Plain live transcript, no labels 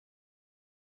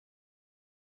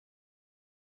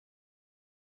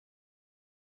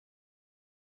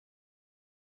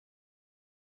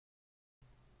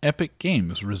Epic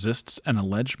Games resists an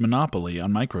alleged monopoly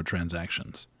on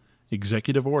microtransactions.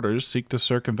 Executive orders seek to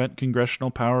circumvent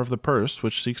congressional power of the purse,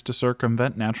 which seeks to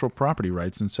circumvent natural property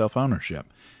rights and self-ownership.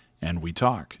 And we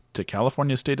talk to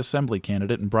California State Assembly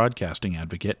candidate and broadcasting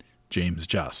advocate James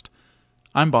Just.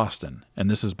 I'm Boston, and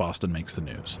this is Boston Makes the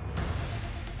News.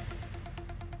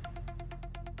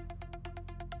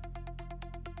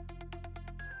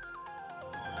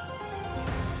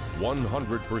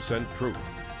 "100% truth.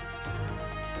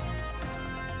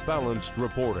 Balanced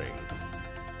reporting.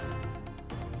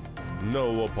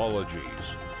 No apologies.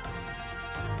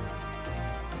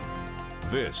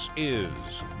 This is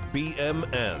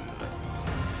BMN,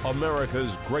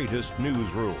 America's greatest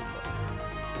newsroom.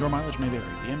 Your mileage may vary.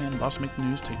 BMN, Boston Make the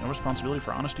News, take no responsibility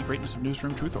for honesty, greatness of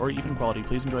newsroom, truth, or even quality.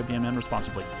 Please enjoy BMN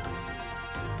responsibly.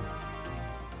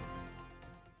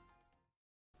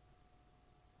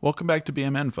 Welcome back to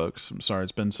BMN, folks. I'm sorry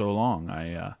it's been so long.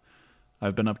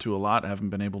 I've been up to a lot. I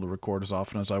haven't been able to record as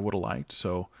often as I would have liked,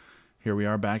 so here we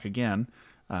are back again.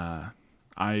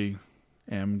 I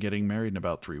am getting married in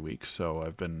about 3 weeks, so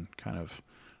I've been kind of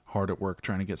hard at work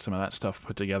trying to get some of that stuff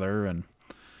put together and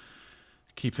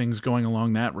keep things going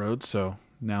along that road. So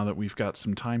now that we've got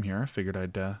some time here, I figured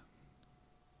I'd at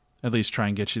least try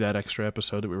and get you that extra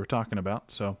episode that we were talking about.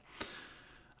 So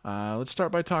let's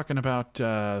start by talking about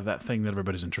that thing that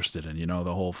everybody's interested in,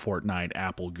 the whole Fortnite,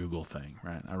 Apple, Google thing,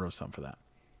 right? I wrote something for that.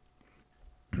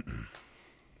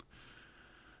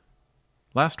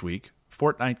 Last week,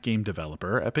 Fortnite game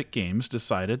developer Epic Games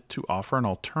decided to offer an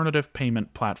alternative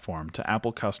payment platform to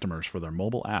Apple customers for their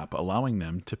mobile app, allowing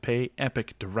them to pay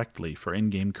Epic directly for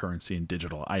in-game currency and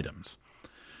digital items.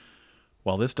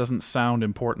 While this doesn't sound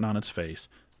important on its face,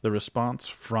 the response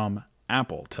from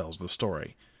Apple tells the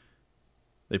story.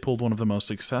 They pulled one of the most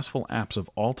successful apps of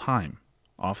all time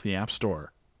off the App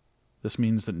Store. This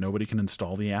means that nobody can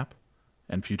install the app,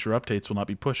 and future updates will not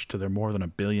be pushed to their more than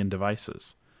 1 billion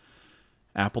devices.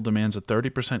 Apple demands a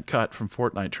 30% cut from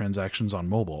Fortnite transactions on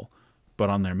mobile, but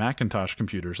on their Macintosh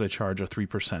computers they charge a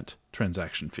 3%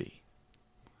 transaction fee.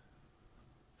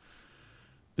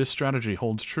 This strategy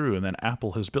holds true in that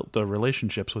Apple has built the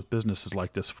relationships with businesses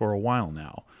like this for a while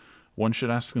now. One should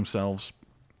ask themselves,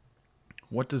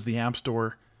 what does the App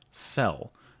Store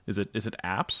sell? Is it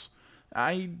apps?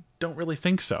 I don't really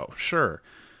think so. Sure,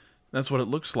 that's what it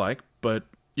looks like, but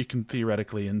you can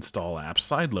theoretically install apps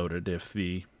sideloaded if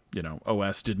the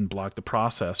OS didn't block the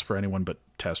process for anyone but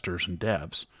testers and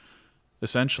devs.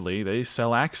 Essentially, they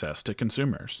sell access to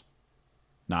consumers,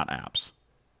 not apps.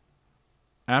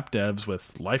 App devs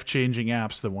with life-changing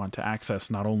apps that want to access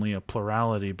not only a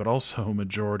plurality but also a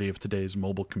majority of today's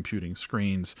mobile computing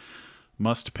screens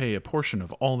must pay a portion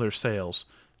of all their sales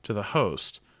to the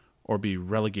host or be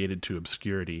relegated to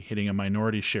obscurity, hitting a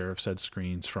minority share of said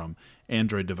screens from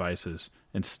Android devices,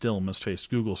 and still must face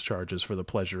Google's charges for the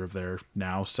pleasure of their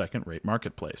now second-rate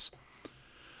marketplace.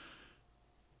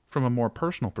 From a more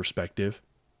personal perspective,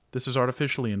 this has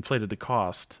artificially inflated the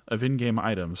cost of in-game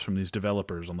items from these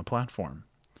developers on the platform.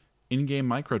 In-game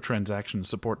microtransactions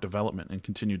support development and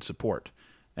continued support,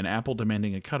 and Apple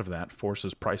demanding a cut of that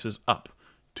forces prices up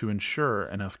to ensure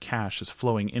enough cash is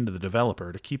flowing into the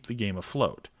developer to keep the game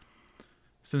afloat.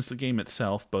 Since the game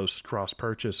itself boasts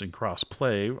cross-purchase and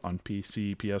cross-play on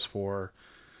PC, PS4,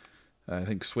 I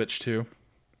think Switch too,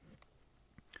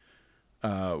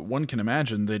 one can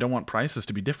imagine they don't want prices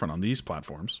to be different on these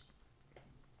platforms,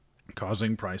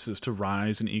 causing prices to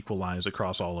rise and equalize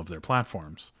across all of their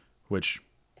platforms, which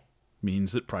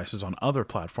means that prices on other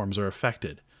platforms are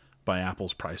affected by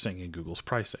Apple's pricing and Google's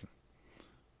pricing.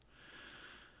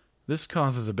 This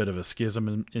causes a bit of a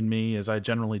schism in me, as I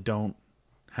generally don't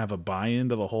have a buy-in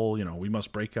to the whole, we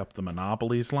must break up the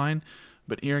monopolies line,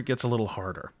 but here it gets a little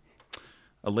harder.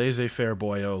 A laissez-faire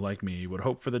boyo like me would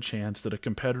hope for the chance that a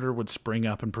competitor would spring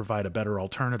up and provide a better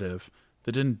alternative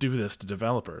that didn't do this to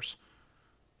developers.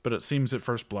 But it seems at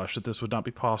first blush that this would not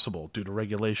be possible due to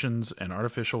regulations and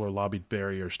artificial or lobbied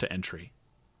barriers to entry.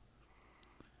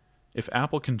 If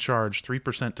Apple can charge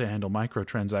 3% to handle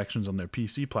microtransactions on their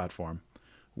PC platform,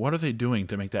 what are they doing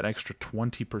to make that extra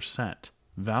 20%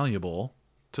 valuable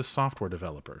to software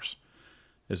developers?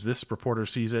 As this reporter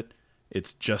sees it,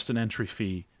 it's just an entry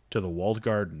fee to the walled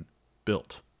garden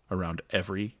built around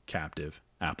every captive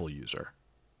Apple user.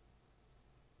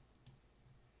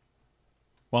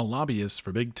 While lobbyists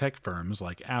for big tech firms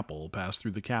like Apple pass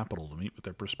through the Capitol to meet with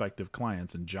their prospective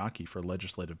clients and jockey for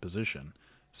legislative position,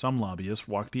 some lobbyists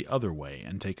walk the other way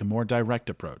and take a more direct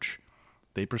approach.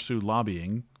 They pursue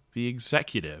lobbying the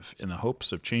executive in the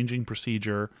hopes of changing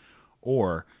procedure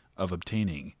or of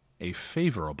obtaining a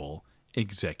favorable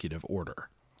executive order.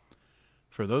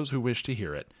 For those who wish to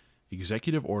hear it,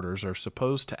 executive orders are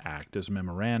supposed to act as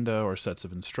memoranda or sets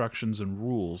of instructions and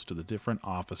rules to the different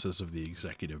offices of the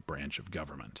executive branch of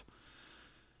government.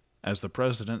 As the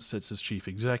president sits as chief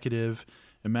executive,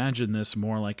 imagine this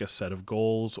more like a set of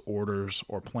goals, orders,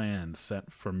 or plans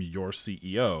sent from your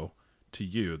CEO to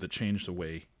you that change the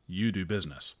way you do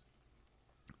business.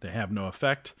 They have no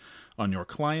effect on your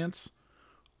clients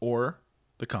or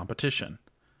the competition,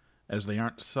 as they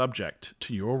aren't subject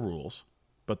to your rules,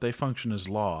 but they function as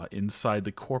law inside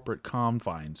the corporate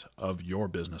confines of your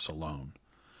business alone.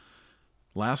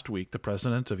 Last week, the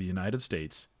President of the United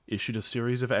States issued a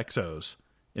series of XOs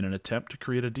in an attempt to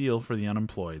create a deal for the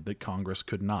unemployed that Congress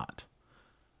could not.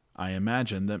 I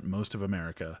imagine that most of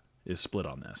America is split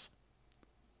on this.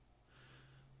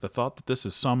 The thought that this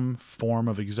is some form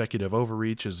of executive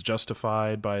overreach is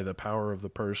justified by the power of the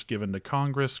purse given to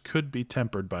Congress could be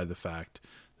tempered by the fact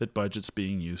that budgets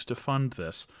being used to fund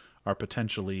this are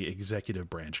potentially executive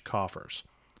branch coffers.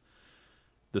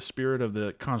 The spirit of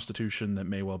the Constitution that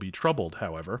may well be troubled,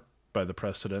 however, by the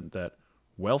precedent that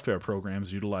welfare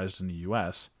programs utilized in the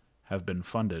U.S. have been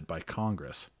funded by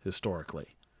Congress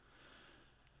historically.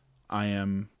 I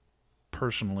am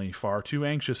personally far too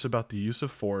anxious about the use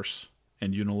of force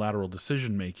and unilateral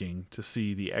decision-making to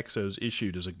see the XOs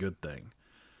issued as a good thing.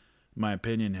 My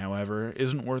opinion, however,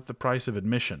 isn't worth the price of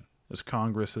admission, as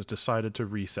Congress has decided to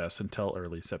recess until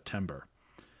early September.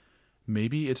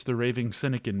 Maybe it's the raving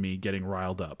cynic in me getting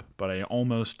riled up, but I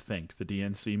almost think the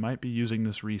DNC might be using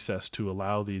this recess to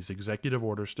allow these executive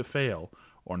orders to fail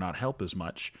or not help as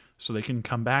much, so they can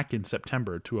come back in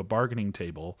September to a bargaining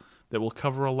table that will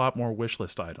cover a lot more wish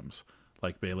list items,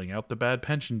 like bailing out the bad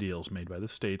pension deals made by the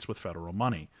states with federal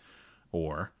money,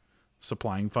 or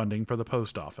supplying funding for the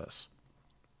post office.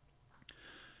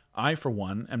 I, for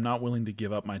one, am not willing to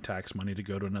give up my tax money to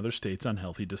go to another state's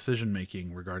unhealthy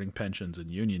decision-making regarding pensions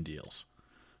and union deals.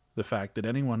 The fact that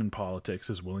anyone in politics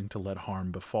is willing to let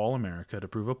harm befall America to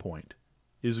prove a point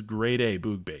is grade A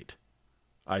boogbait.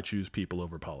 I choose people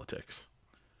over politics.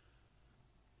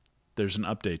 There's an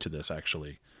update to this,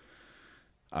 actually.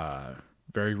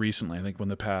 Very recently, I think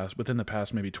within the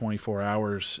past maybe 24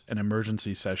 hours, an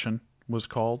emergency session was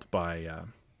called by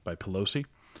Pelosi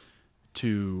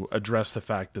to address the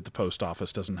fact that the post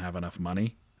office doesn't have enough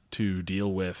money to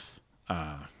deal with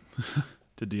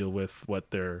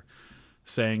what they're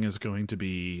saying is going to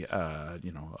be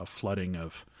a flooding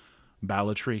of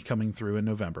balloting coming through in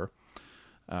November.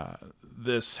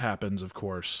 This happens, of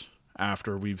course,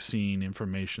 after we've seen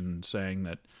information saying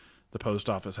that the post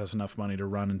office has enough money to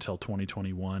run until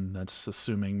 2021. That's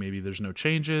assuming maybe there's no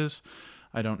changes.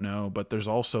 I don't know, but there's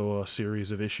also a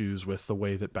series of issues with the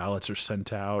way that ballots are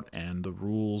sent out and the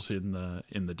rules in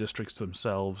the districts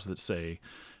themselves that say,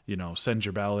 send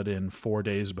your ballot in 4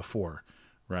 days before,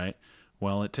 right?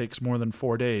 Well, it takes more than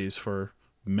 4 days for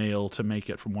mail to make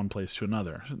it from one place to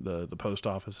another. The post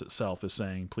office itself is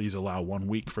saying, please allow 1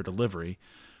 week for delivery.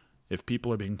 If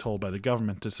people are being told by the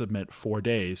government to submit 4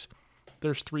 days,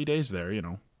 there's 3 days there,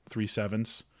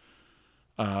 3/7,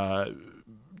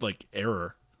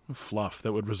 error, fluff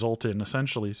that would result in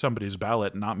essentially somebody's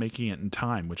ballot not making it in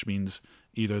time, which means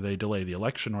either they delay the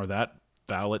election or that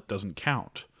ballot doesn't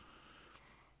count.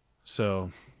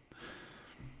 So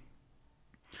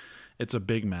it's a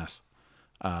big mess.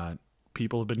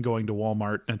 People have been going to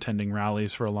Walmart and attending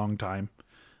rallies for a long time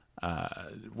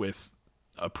with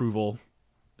approval.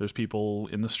 There's people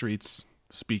in the streets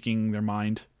speaking their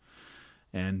mind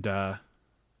and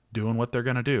doing what they're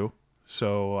going to do.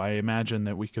 So I imagine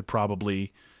that we could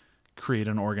probably create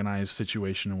an organized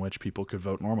situation in which people could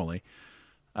vote normally,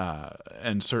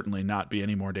 and certainly not be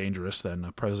any more dangerous than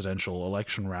a presidential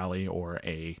election rally or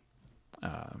a,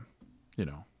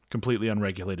 completely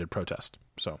unregulated protest.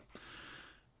 So,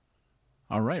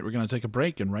 all right, we're going to take a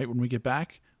break, and right when we get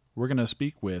back, we're going to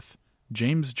speak with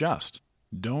James Just.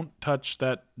 Don't touch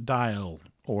that dial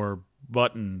or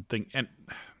button thing, and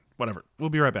whatever. We'll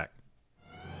be right back.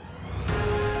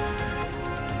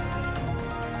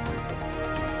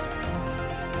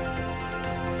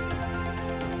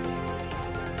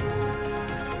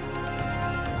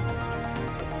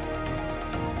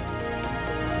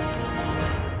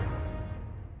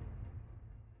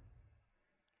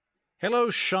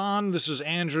 Hello, Sean. This is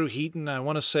Andrew Heaton. I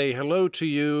want to say hello to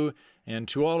you and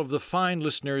to all of the fine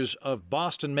listeners of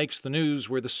Boston Makes the News,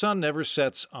 where the sun never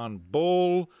sets on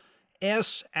Bowl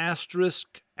S***T.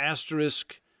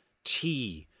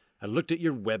 I looked at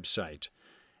your website.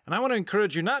 And I want to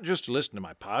encourage you not just to listen to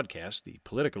my podcast, The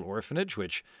Political Orphanage,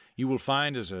 which you will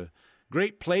find is a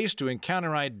great place to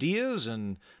encounter ideas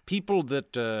and people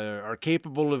that are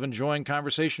capable of enjoying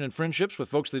conversation and friendships with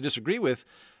folks they disagree with.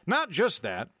 Not just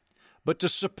that, but to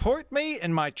support me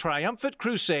in my triumphant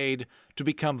crusade to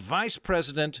become vice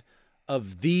president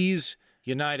of these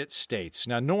United States.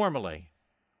 Now, normally,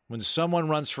 when someone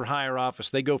runs for higher office,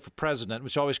 they go for president,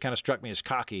 which always kind of struck me as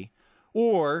cocky,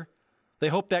 or they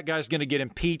hope that guy's going to get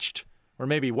impeached or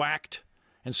maybe whacked,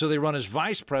 and so they run as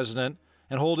vice president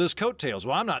and hold his coattails.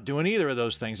 Well, I'm not doing either of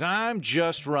those things. I'm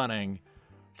just running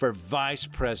for vice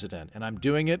president, and I'm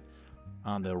doing it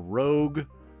on the rogue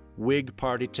Whig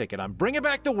Party ticket. I'm bringing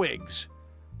back the Whigs.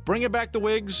 Bringing back the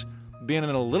Whigs. Been in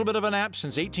a little bit of a nap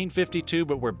since 1852,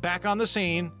 but we're back on the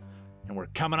scene, and we're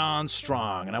coming on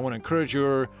strong. And I want to encourage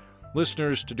your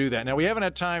listeners to do that. Now, we haven't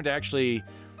had time to actually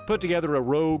put together a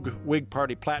rogue Whig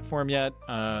Party platform yet.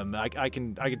 I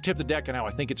can tip the deck on how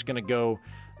I think it's going to go.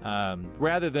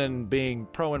 Rather than being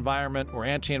pro-environment or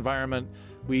anti-environment,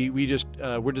 we're just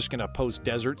going to oppose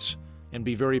deserts and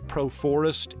be very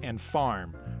pro-forest and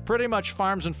farm. Pretty much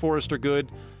farms and forests are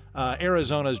good.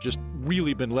 Arizona's just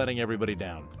really been letting everybody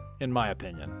down, in my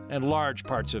opinion, and large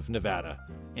parts of Nevada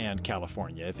and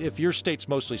California. If your state's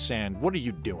mostly sand, what are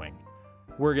you doing?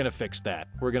 We're going to fix that.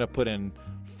 We're going to put in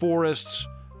forests,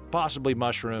 possibly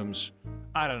mushrooms.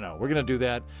 I don't know. We're going to do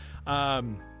that. A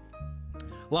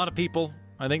lot of people,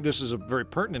 I think this is a very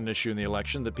pertinent issue in the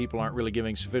election that people aren't really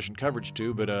giving sufficient coverage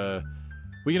to, but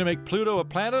we going to make Pluto a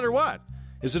planet or what?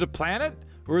 Is it a planet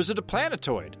or is it a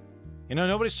planetoid? You know,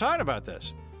 nobody's talking about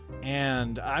this.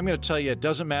 And I'm going to tell you, it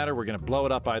doesn't matter. We're going to blow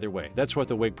it up either way. That's what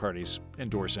the Whig Party's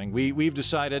endorsing. We've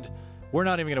decided we're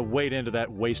not even going to wade into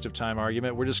that waste of time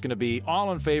argument. We're just going to be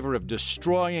all in favor of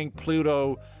destroying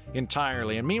Pluto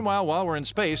entirely. And meanwhile, while we're in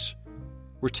space,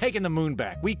 we're taking the moon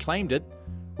back. We claimed it.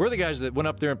 We're the guys that went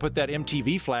up there and put that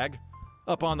MTV flag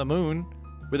up on the moon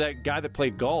with that guy that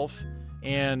played golf.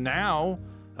 And now,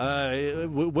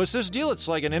 what's this deal? It's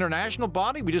like an international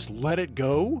body. We just let it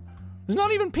go. There's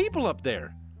not even people up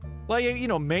there. Like, you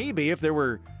know, maybe if there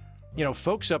were, you know,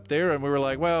 folks up there and we were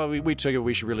like, well, we took it,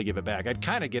 we should really give it back. I'd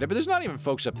kind of get it, but there's not even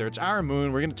folks up there. It's our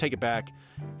moon. We're going to take it back.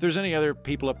 If there's any other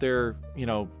people up there, you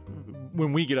know,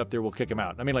 when we get up there, we'll kick them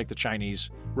out. I mean, like the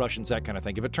Chinese, Russians, that kind of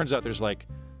thing. If it turns out there's like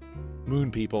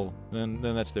moon people, then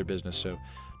that's their business. So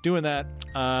doing that.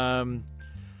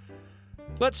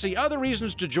 Let's see. Other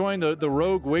reasons to join the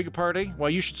rogue Whig Party. Well,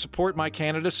 you should support my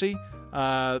candidacy.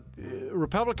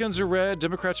 Republicans are red,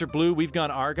 Democrats are blue. We've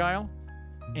gone Argyle,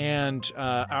 and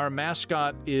our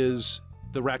mascot is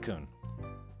the raccoon.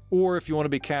 Or if you want to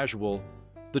be casual,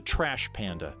 the trash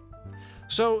panda.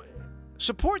 So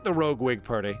support the rogue Whig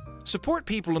Party. Support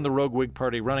people in the rogue Whig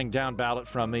Party running down ballot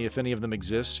from me, if any of them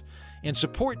exist. And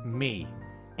support me,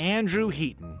 Andrew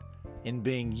Heaton, in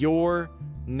being your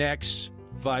next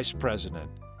vice president.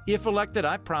 If elected,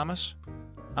 I promise,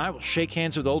 I will shake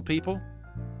hands with old people.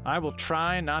 I will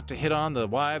try not to hit on the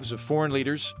wives of foreign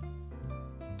leaders.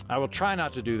 I will try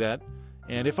not to do that.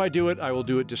 And if I do it, I will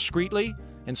do it discreetly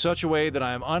in such a way that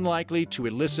I am unlikely to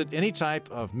elicit any type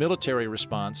of military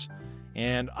response.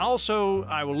 And also,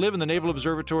 I will live in the Naval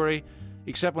Observatory,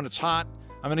 except when it's hot.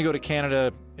 I'm going to go to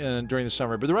Canada during the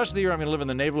summer. But the rest of the year, I'm going to live in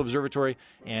the Naval Observatory.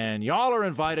 And y'all are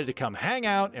invited to come hang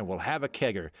out, and we'll have a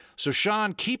kegger. So,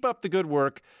 Sean, keep up the good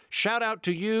work. Shout out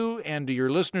to you and to your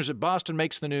listeners at Boston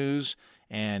Makes the News.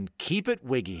 And keep it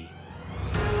wiggy.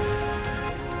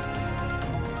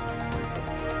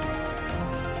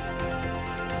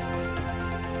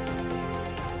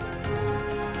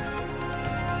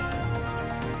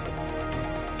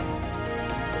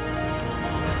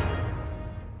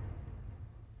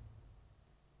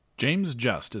 James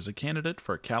Just is a candidate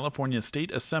for California State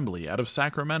Assembly out of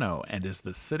Sacramento and is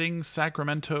the sitting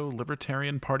Sacramento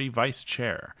Libertarian Party vice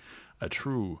chair. A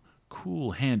true,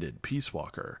 cool-handed peace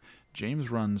walker,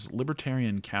 James runs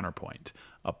Libertarian Counterpoint,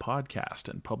 a podcast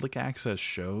and public access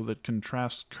show that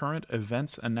contrasts current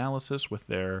events analysis with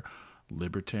their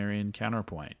libertarian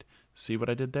counterpoint. See what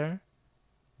I did there?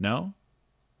 No?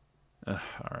 All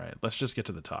right, let's just get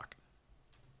to the talk.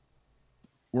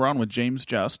 We're on with James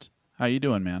Just. How you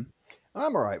doing, man?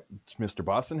 I'm all right, Mr.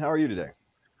 Boston. How are you today?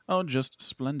 Oh, just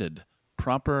splendid.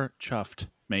 Proper chuffed,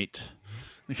 mate.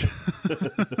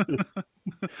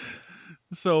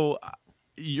 So,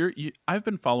 I've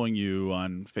been following you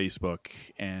on Facebook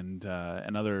and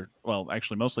other. Well,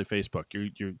 actually, mostly Facebook.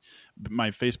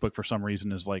 My Facebook for some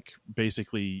reason is like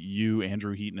basically you,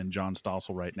 Andrew Heaton, and John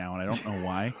Stossel right now, and I don't know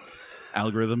why.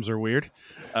 Algorithms are weird.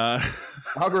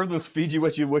 Algorithms feed you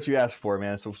what you ask for,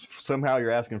 man. So somehow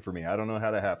you're asking for me. I don't know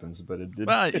how that happens, but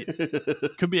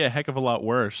it could be a heck of a lot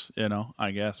worse, you know.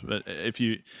 I guess, but if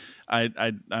you,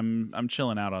 I'm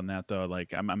chilling out on that though.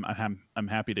 Like I'm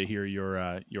happy to hear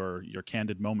your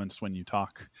candid moments when you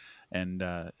talk, and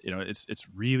you know it's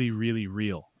really really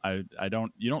real.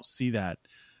 You don't see that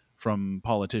from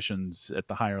politicians at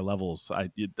the higher levels.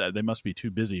 They must be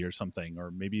too busy or something, or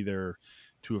maybe they're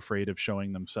too afraid of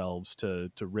showing themselves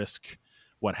to risk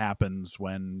what happens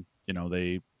when, you know,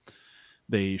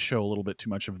 they show a little bit too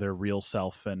much of their real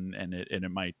self, and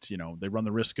it might, you know, they run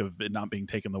the risk of it not being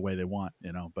taken the way they want,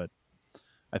 you know. But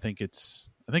I think it's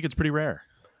pretty rare.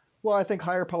 Well, I think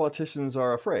higher politicians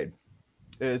are afraid.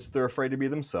 They're afraid to be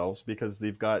themselves because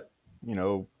they've got, you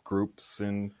know, groups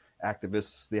and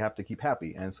activists they have to keep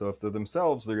happy. And so if they're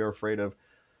themselves, they're afraid of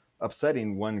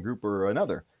upsetting one group or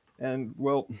another. And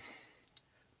well,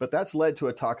 but that's led to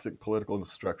a toxic political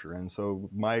structure. And so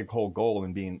my whole goal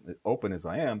in being open as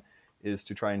I am is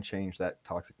to try and change that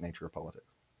toxic nature of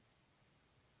politics.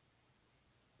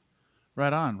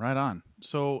 Right on.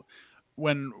 So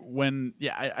when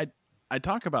I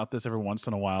talk about this every once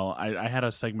in a while. I had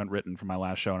a segment written for my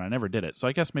last show and I never did it. So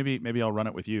I guess maybe I'll run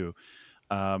it with you.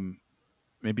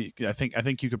 Maybe I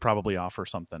think you could probably offer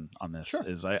something on this. Sure.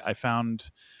 Is I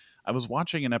found I was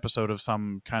watching an episode of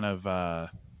some kind of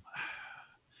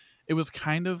it was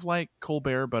kind of like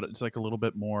Colbert, but it's like a little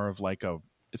bit more of like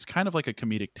it's kind of like a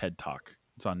comedic TED Talk.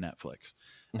 It's on Netflix.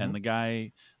 Mm-hmm. And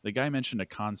the guy mentioned a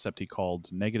concept he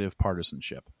called negative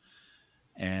partisanship.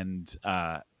 And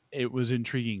it was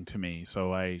intriguing to me.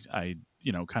 So I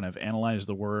you know, kind of analyzed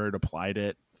the word, applied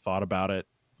it, thought about it,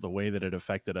 the way that it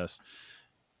affected us.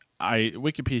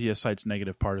 Wikipedia cites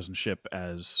negative partisanship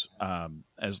as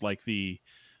like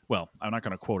well, I'm not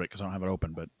going to quote it because I don't have it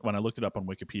open, but when I looked it up on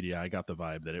Wikipedia, I got the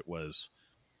vibe that it was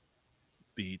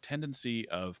the tendency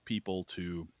of people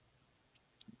to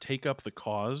take up the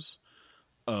cause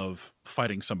of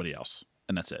fighting somebody else,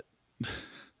 and that's it.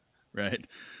 Right?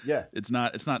 Yeah. It's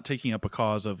not taking up a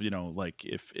cause of, you know, like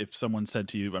if someone said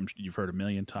to you, you've heard a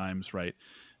million times, right?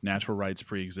 Natural rights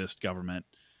pre-exist government.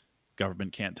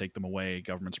 Government can't take them away.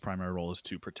 Government's primary role is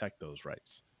to protect those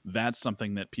rights. That's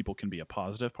something that people can be a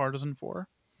positive partisan for.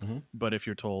 Mm-hmm. But if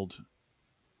you're told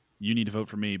you need to vote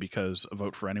for me because a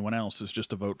vote for anyone else is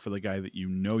just a vote for the guy that you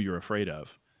know you're afraid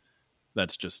of,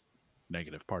 that's just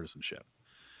negative partisanship.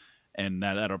 And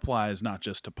that applies not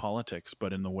just to politics,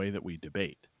 but in the way that we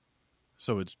debate.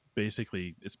 So it's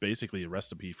basically a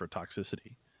recipe for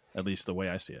toxicity, at least the way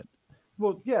I see it.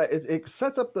 Well, yeah, it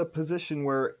sets up the position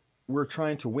where we're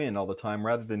trying to win all the time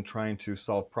rather than trying to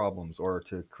solve problems or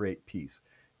to create peace.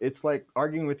 It's like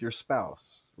arguing with your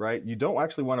spouse, right? You don't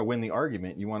actually want to win the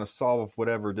argument. You want to solve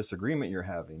whatever disagreement you're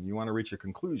having. You want to reach a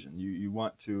conclusion. You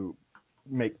want to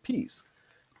make peace.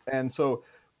 And so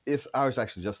if I was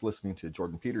actually just listening to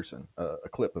Jordan Peterson, a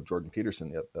clip of Jordan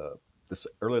Peterson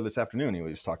earlier this afternoon, he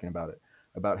was talking about it,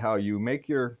 about how you make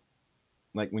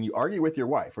like when you argue with your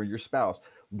wife or your spouse,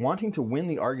 wanting to win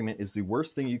the argument is the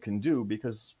worst thing you can do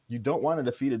because you don't want a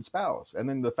defeated spouse. And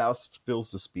then the spouse feels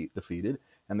defeated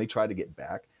and they try to get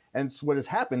back. And so what has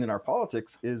happened in our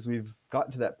politics is we've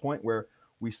gotten to that point where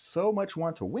we so much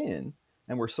want to win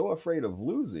and we're so afraid of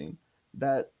losing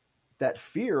that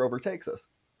fear overtakes us.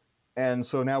 And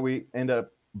so now we end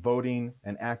up voting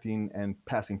and acting and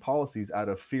passing policies out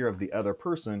of fear of the other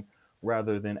person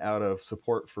rather than out of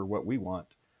support for what we want,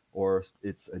 or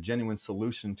it's a genuine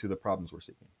solution to the problems we're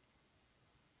seeking.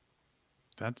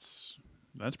 That's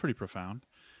pretty profound.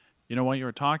 You know, while you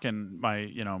were talking, I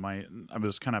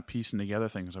was kind of piecing together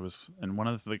things. And one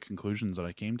of the conclusions that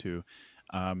I came to,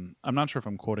 I'm not sure if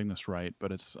I'm quoting this right,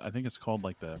 but I think it's called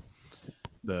like the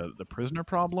prisoner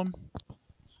problem.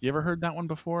 You ever heard that one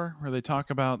before? Where they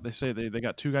say they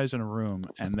got two guys in a room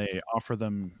and they offer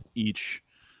them each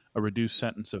a reduced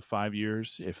sentence of 5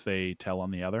 years if they tell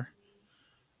on the other,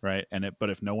 right? But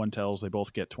if no one tells, they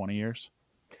both get 20 years.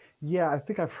 Yeah, I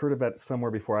think I've heard of it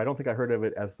somewhere before. I don't think I heard of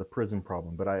it as the prison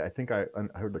problem, but I think I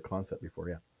heard the concept before,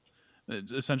 yeah.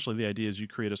 Essentially, the idea is you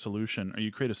create a solution, or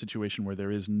you create a situation where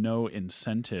there is no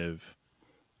incentive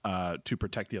to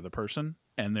protect the other person,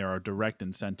 and there are direct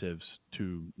incentives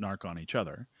to narc on each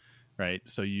other, right?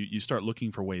 So you start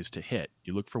looking for ways to hit.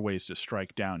 You look for ways to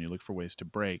strike down. You look for ways to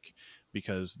break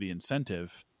because the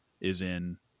incentive is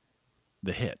in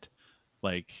the hit.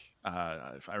 Like,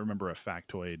 if I remember a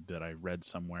factoid that I read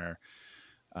somewhere,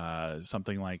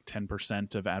 something like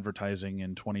 10% of advertising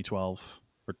in 2012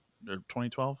 or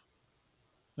 2012.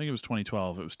 I think it was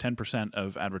 2012. It was 10%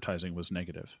 of advertising was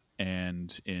negative.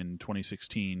 And in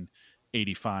 2016,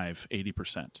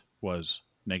 80% was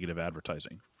negative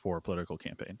advertising for political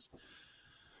campaigns.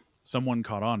 Someone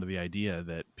caught on to the idea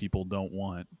that people don't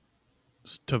want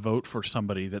to vote for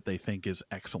somebody that they think is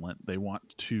excellent. They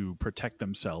want to protect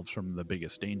themselves from the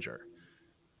biggest danger.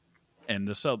 And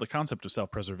the concept of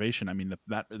self-preservation, I mean,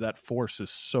 that force is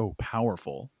so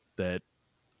powerful that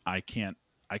I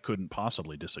couldn't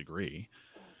possibly disagree.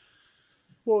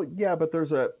 Well, yeah, but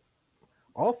there's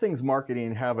all things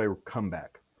marketing have a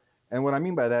comeback. And what I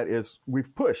mean by that is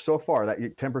we've pushed so far that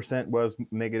 10% was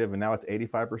negative and now it's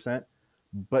 85%.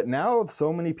 But now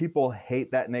so many people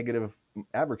hate that negative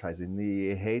advertising.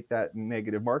 They hate that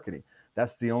negative marketing.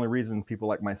 That's the only reason people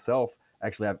like myself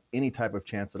actually have any type of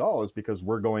chance at all, is because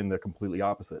we're going the completely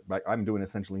opposite. Like, I'm doing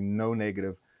essentially no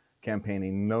negative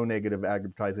campaigning, no negative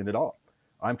advertising at all.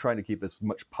 I'm trying to keep as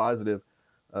much positive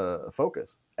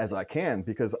focus as I can,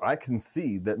 because I can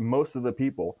see that most of the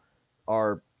people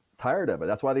are tired of it.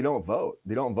 That's why they don't vote.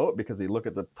 They don't vote because they look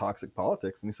at the toxic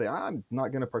politics and they say, I'm not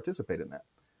going to participate in that.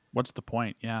 What's the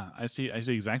point? Yeah, I see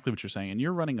exactly what you're saying. And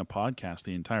you're running a podcast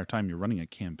the entire time you're running a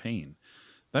campaign.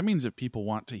 That means if people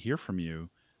want to hear from you,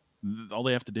 all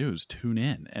they have to do is tune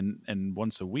in. And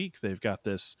once a week, they've got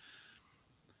this.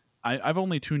 I've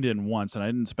only tuned in once, and I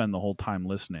didn't spend the whole time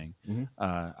listening. Mm-hmm.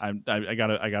 I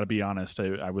gotta be honest.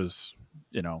 I was,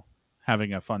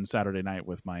 having a fun Saturday night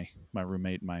with my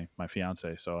roommate, my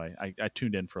fiance. So I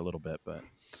tuned in for a little bit, but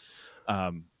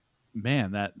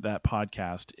man, that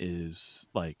podcast is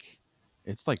like,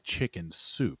 it's like chicken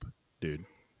soup, dude.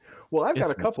 Well, I've got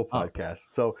a couple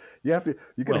podcasts, so you're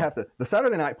gonna have to the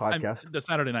Saturday Night Podcast. The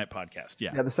Saturday Night Podcast,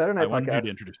 yeah. Yeah, the Saturday Night Podcast. I wanted you to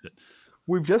introduce it.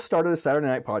 We've just started a Saturday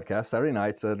Night Podcast, Saturday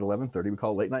nights at 11:30. We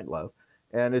call it Late Night Love,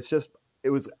 and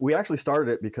we actually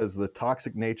started it because of the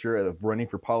toxic nature of running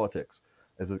for politics.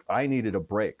 I needed a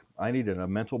break. I needed a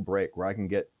mental break where I can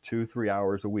get 2-3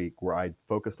 hours a week where I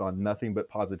focused on nothing but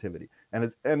positivity.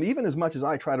 And even as much as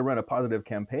I try to run a positive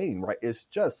campaign, right, it's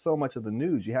just so much of the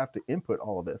news. You have to input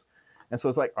all of this. And so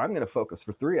it's like, I'm going to focus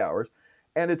for 3 hours.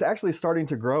 And it's actually starting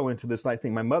to grow into this nice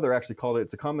thing. My mother actually called it,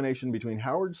 it's a combination between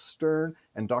Howard Stern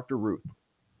and Dr. Ruth.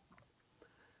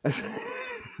 So,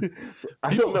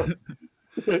 I don't know.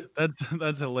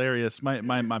 That's hilarious.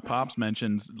 My pops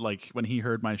mentions, like, when he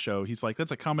heard my show, he's like,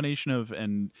 that's a combination of,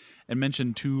 and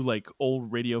mentioned two like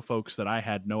old radio folks that I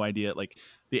had no idea. Like,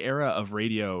 the era of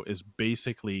radio is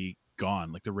basically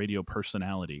gone, like the radio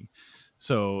personality.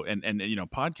 So and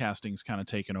podcasting's kind of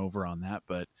taken over on that.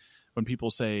 But when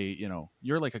people say,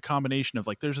 you're like a combination of,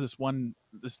 like, there's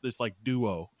this like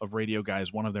duo of radio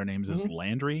guys, one of their names is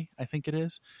Landry, I think it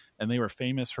is, and they were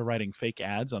famous for writing fake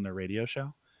ads on their radio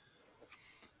show.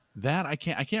 That I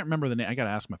can't remember the name. I got to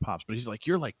ask my pops, but he's like,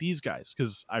 you're like these guys,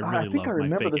 because I think I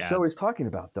remember the show he's talking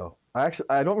about, though. I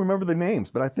don't remember the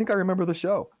names, but I think I remember the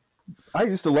show. I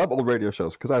used to love old radio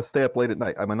shows because I stay up late at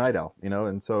night. I'm a night owl,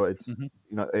 and so it's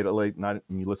 8 late night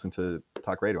and you listen to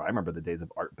talk radio. I remember the days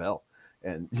of Art Bell,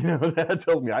 and that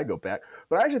tells me I go back.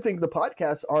 But I actually think the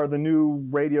podcasts are the new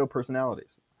radio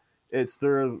personalities.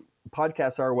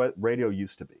 Podcasts are what radio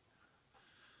used to be.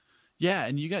 Yeah,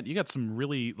 and you got some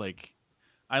really, like,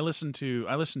 I listen to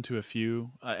a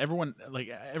few. Everyone, like,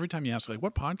 every time you ask, like,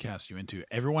 what podcast are you into,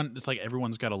 it's like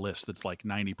everyone's got a list that's like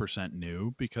 90%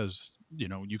 new, because you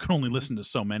can only listen to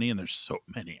so many, and there's so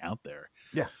many out there.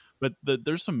 Yeah. But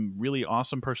there's some really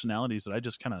awesome personalities that I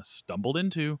just kind of stumbled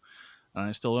into, and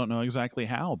I still don't know exactly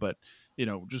how. But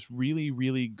just really,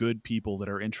 really good people that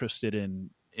are interested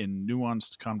in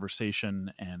nuanced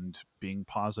conversation and being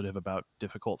positive about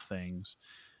difficult things.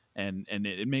 And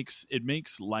it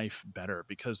makes life better,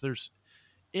 because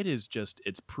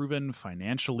it's proven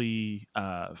financially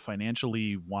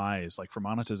wise, like for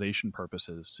monetization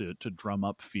purposes, to drum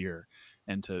up fear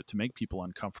and to make people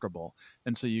uncomfortable.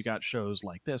 And so you got shows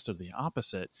like this that are the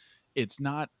opposite. It's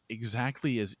not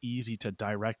exactly as easy to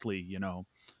directly,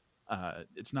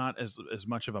 it's not as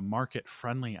much of a market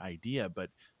friendly idea, but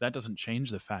that doesn't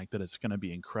change the fact that it's going to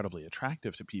be incredibly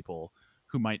attractive to people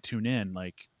who might tune in,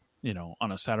 like,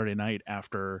 on a Saturday night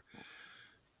after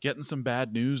getting some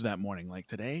bad news that morning. Like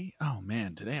today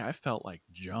I felt like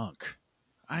junk.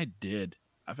 I did.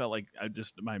 I felt like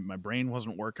my brain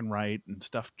wasn't working right, and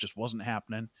stuff just wasn't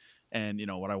happening. And,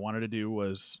 what I wanted to do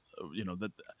was,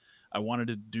 that I wanted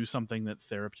to do something that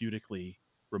therapeutically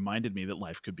reminded me that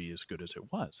life could be as good as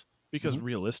it was. Because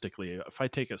realistically, if I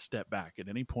take a step back at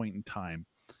any point in time,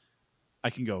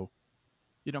 I can go,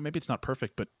 maybe it's not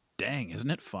perfect, but dang, isn't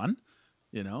it fun?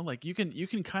 Like you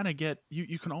can kind of get,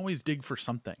 you can always dig for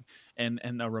something,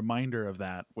 and a reminder of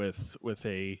that with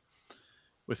a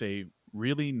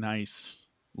really nice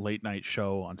late night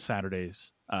show on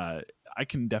Saturdays. I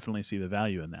can definitely see the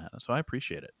value in that, so I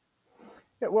appreciate it.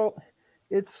 Yeah, well,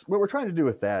 it's what we're trying to do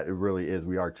with that. It really is.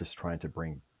 We are just trying to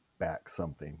bring back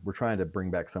something. We're trying to bring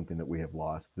back something that we have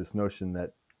lost. This notion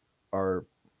that our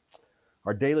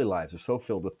daily lives are so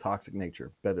filled with toxic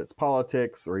nature, whether it's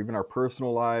politics or even our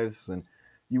personal lives, and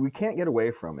we can't get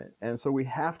away from it. And so we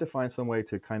have to find some way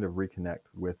to kind of reconnect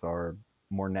with our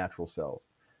more natural selves.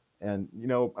 And,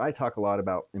 I talk a lot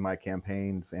about in my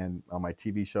campaigns and on my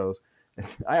TV shows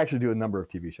I actually do a number of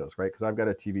TV shows, right? Because I've got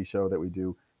a TV show that we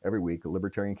do every week, a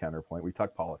Libertarian Counterpoint. We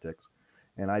talk politics,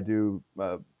 and I do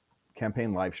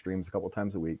campaign live streams a couple of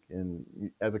times a week.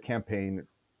 And as a campaign,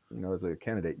 as a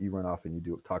candidate, you run off and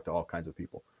you talk to all kinds of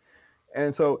people.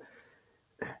 And so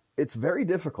it's very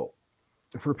difficult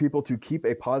for people to keep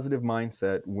a positive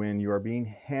mindset when you are being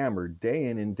hammered day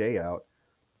in and day out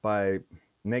by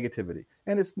negativity.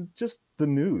 And it's just the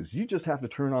news. You just have to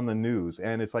turn on the news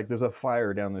and it's like there's a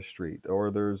fire down the street,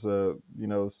 or there's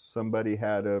somebody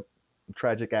had a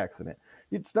tragic accident.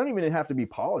 It doesn't even have to be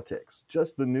politics.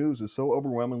 Just the news is so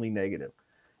overwhelmingly negative.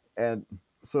 And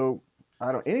so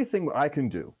anything I can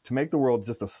do to make the world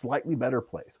just a slightly better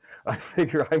place, I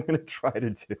figure I'm going to try to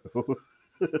do.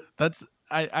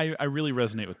 I really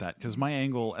resonate with that, because my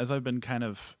angle, as I've been kind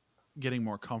of getting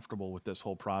more comfortable with this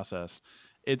whole process,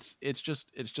 it's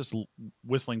just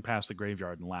whistling past the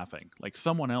graveyard and laughing. Like,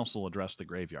 someone else will address the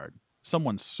graveyard.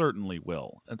 Someone certainly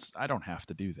will. I don't have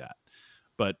to do that.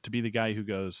 But to be the guy who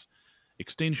goes,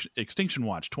 Extinction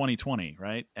Watch 2020,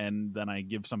 right? And then I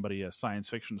give somebody a science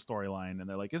fiction storyline and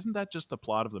they're like, isn't that just the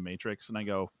plot of The Matrix? And I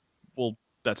go, well,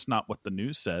 that's not what the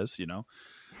news says,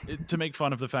 to make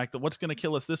fun of the fact that what's going to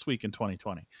kill us this week in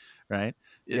 2020, right?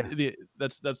 Yeah.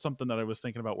 That's something that I was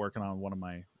thinking about working on one of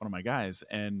my guys.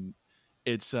 And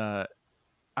it's, I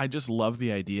just love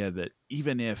the idea that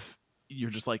even if you're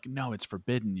just like, no, it's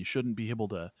forbidden, you shouldn't be able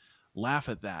to laugh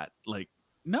at that. Like,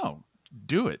 no,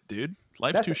 do it, dude.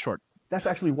 Life's too short. That's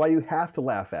actually why you have to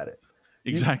laugh at it.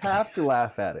 Exactly. You have to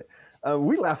laugh at it.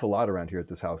 We laugh a lot around here at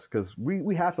this house because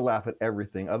we have to laugh at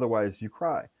everything. Otherwise, you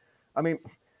cry. I mean,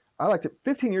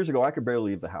 15 years ago, I could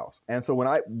barely leave the house. And so when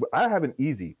I have an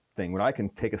easy thing, when I can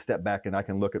take a step back and I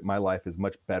can look at my life is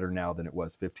much better now than it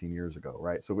was 15 years ago,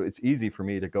 right? So it's easy for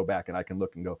me to go back and I can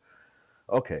look and go,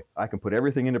 okay, I can put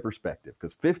everything into perspective.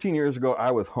 Because 15 years ago,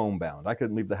 I was homebound. I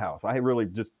couldn't leave the house. I really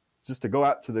just to go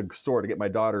out to the store to get my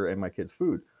daughter and my kids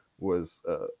food was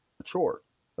a chore,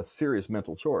 a serious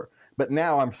mental chore. But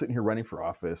now I'm sitting here running for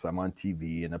office. I'm on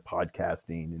TV and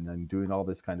podcasting, and I'm doing all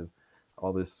this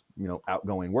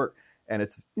outgoing work. And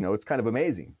it's kind of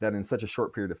amazing that in such a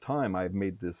short period of time, I've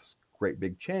made this great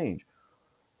big change.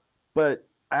 But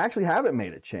I actually haven't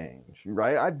made a change,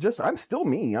 right? I'm still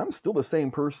me. I'm still the same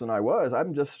person I was.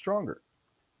 I'm just stronger.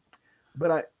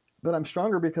 But I'm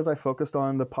stronger because I focused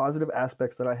on the positive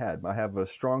aspects that I had. I have a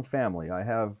strong family. I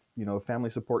have, a family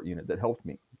support unit that helped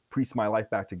me piece my life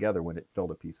back together when it fell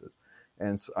to pieces.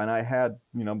 And I had,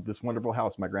 this wonderful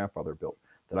house my grandfather built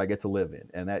that I get to live in.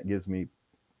 And that gives me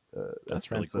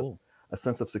that's really cool. A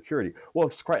sense of security.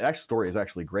 Well, that story is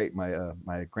actually great.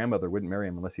 My grandmother wouldn't marry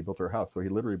him unless he built her house. So he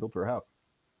literally built her house.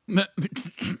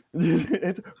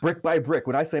 It's brick by brick.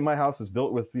 When I say my house is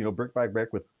built with, brick by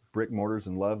brick with brick mortars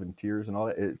and love and tears and all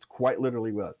that, it's quite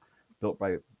literally was built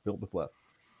with love.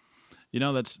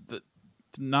 That's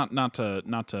not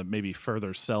to maybe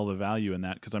further sell the value in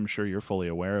that, because I'm sure you're fully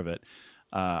aware of it.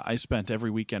 I spent every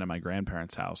weekend at my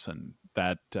grandparents' house, and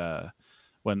that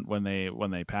when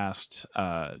they passed,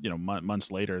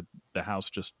 months later, the house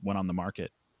just went on the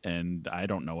market, and I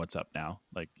don't know what's up now.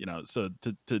 So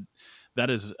to that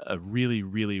is a really,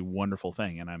 really wonderful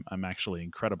thing, and I'm actually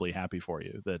incredibly happy for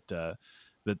you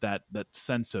that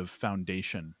sense of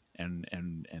foundation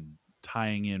and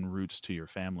tying in roots to your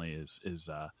family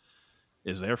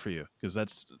is there for you, because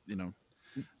that's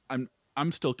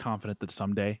I'm still confident that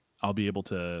someday I'll be able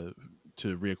to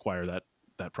reacquire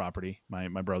that property. My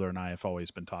brother and I have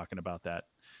always been talking about that,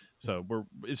 so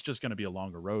it's just going to be a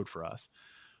longer road for us.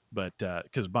 But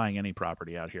because buying any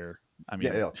property out here, I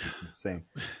mean, it's insane.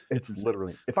 It's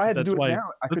literally, if I had to do it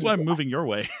now, that's why I'm moving your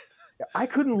way. I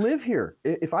couldn't live here.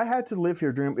 If I had to live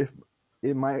here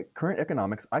in my current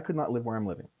economics, I could not live where I'm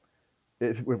living.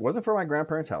 If it wasn't for my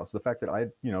grandparents' house, the fact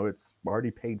that it's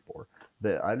already paid for,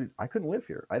 that I couldn't live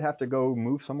here. I'd have to go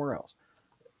move somewhere else,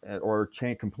 or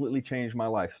completely change my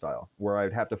lifestyle, where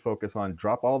I'd have to focus on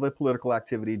drop all the political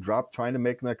activity, trying to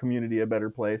make the community a better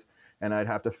place, and I'd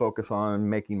have to focus on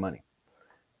making money.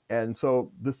 And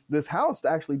so this house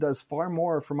actually does far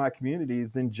more for my community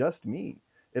than just me.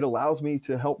 It allows me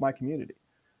to help my community,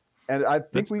 and I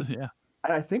think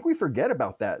we forget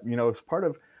about that. As part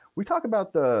of, we talk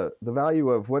about the value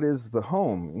of what is the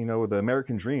home. The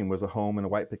American dream was a home and a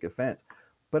white picket fence,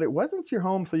 but it wasn't your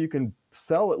home so you can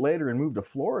sell it later and move to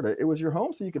Florida. It was your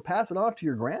home so you could pass it off to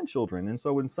your grandchildren. And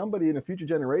so when somebody in a future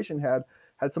generation had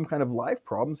some kind of life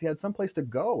problems, he had someplace to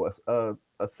go,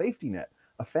 a safety net,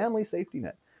 a family safety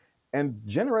net. And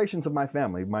generations of my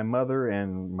family, my mother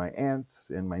and my aunts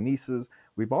and my nieces,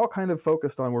 we've all kind of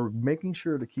focused on, we're making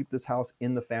sure to keep this house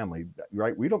in the family,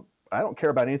 right? I don't care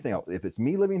about anything else. If it's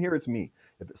me living here, it's me.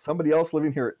 If it's somebody else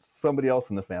living here, it's somebody else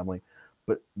in the family.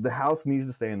 But the house needs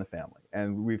to stay in the family.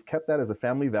 And we've kept that as a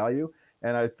family value.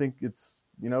 And I think it's,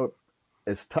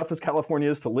 as tough as California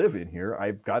is to live in here,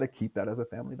 I've got to keep that as a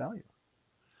family value.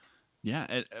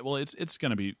 Yeah, well, it's going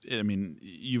to be. I mean,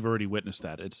 you've already witnessed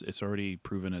that. It's already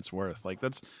proven its worth. Like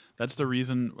that's the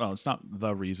reason. Well, it's not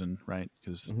the reason, right?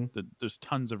 Because there's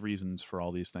tons of reasons for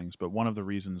all these things. But one of the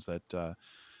reasons that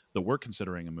we're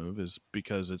considering a move is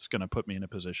because it's going to put me in a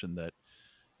position that,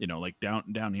 like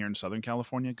down here in Southern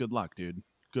California. Good luck, dude.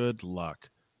 Good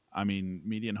luck. I mean,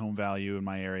 median home value in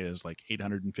my area is like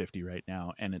 850 right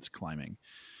now, and it's climbing.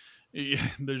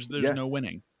 There's no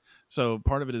winning. So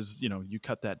part of it is, you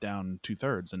cut that down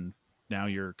 2/3, and now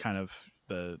you're kind of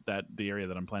the area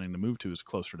that I'm planning to move to is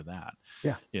closer to that.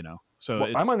 Yeah. So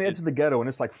I'm on the edge of the ghetto, and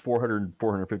it's like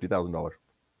 $450,000.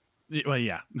 Well,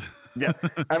 yeah. Yeah.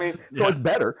 I mean, so it's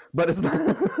better, but it's not,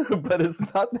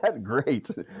 that great.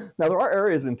 Now there are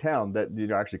areas in town that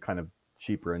are actually kind of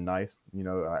cheaper and nice.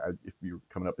 If you're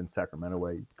coming up in Sacramento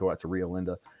way, go out to Rio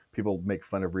Linda. People make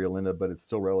fun of Rio Linda, but it's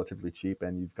still relatively cheap,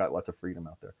 and you've got lots of freedom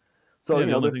out there. So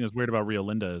the only thing that's weird about Rio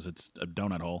Linda is it's a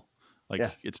donut hole. Like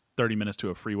it's 30 minutes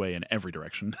to a freeway in every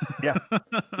direction. Yeah.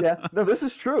 No, this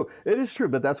is true. It is true,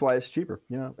 but that's why it's cheaper.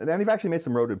 And they've actually made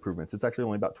some road improvements. It's actually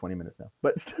only about 20 minutes now.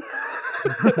 But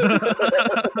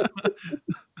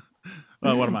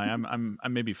well, what am I? I'm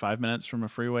maybe 5 minutes from a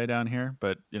freeway down here,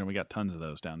 but we got tons of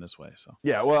those down this way. So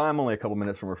yeah, well, I'm only a couple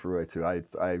minutes from a freeway too. I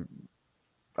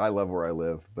love where I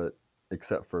live, but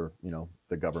except for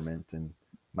the government, and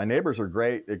my neighbors are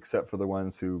great, except for the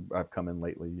ones who have come in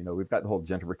lately. We've got the whole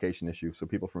gentrification issue, so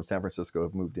people from San Francisco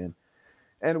have moved in,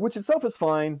 and which itself is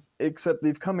fine, except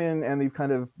they've come in and they've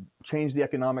kind of changed the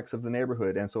economics of the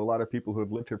neighborhood, and so a lot of people who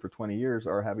have lived here for 20 years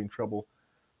are having trouble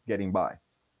getting by,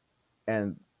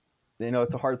 and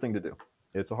it's a hard thing to do.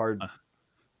 It's a hard.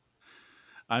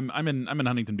 I'm in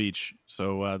Huntington Beach,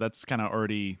 so that's kind of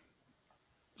already.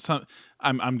 So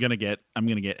I'm gonna get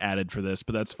added for this,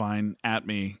 but that's fine. At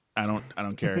me, I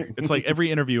don't care. It's like every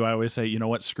interview I always say, you know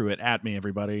what, screw it, at me,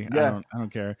 everybody. Yeah. I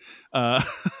don't care.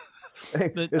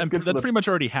 That's pretty much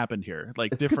already happened here.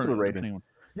 Like it's different.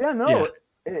 Yeah, no.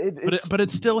 Yeah. But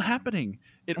it's still happening.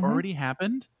 It already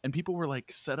happened, and people were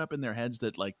like set up in their heads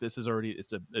that like this is already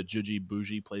it's a judgy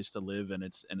bougie place to live, and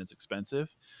it's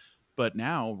expensive. But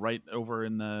now, right over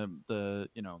in the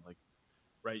like.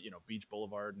 Right, Beach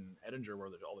Boulevard and Edinger, where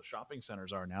all the shopping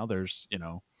centers are now. There's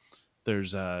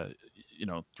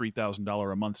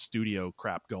 $3,000 a month studio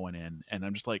crap going in, and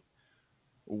I'm just like,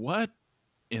 what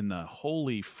in the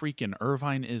holy freaking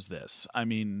Irvine is this? I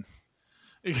mean,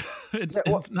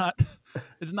 it's not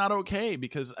okay,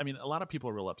 because I mean a lot of people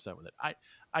are real upset with it.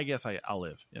 I guess I'll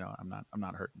live. I'm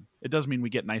not hurting. It does mean we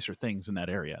get nicer things in that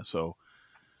area. So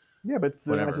yeah, but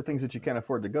the nicer things that you can't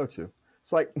afford to go to.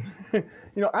 It's like, I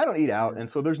don't eat out, and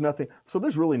so there's nothing. So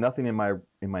there's really nothing in my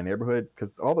neighborhood,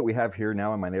 because all that we have here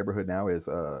now in my neighborhood now is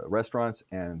restaurants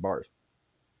and bars.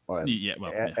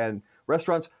 And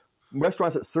restaurants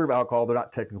that serve alcohol. They're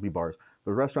not technically bars.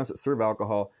 The restaurants that serve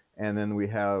alcohol, and then we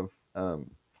have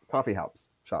coffee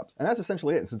shops, and that's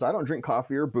essentially it. And since I don't drink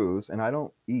coffee or booze, and I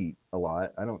don't eat a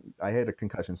lot, I had a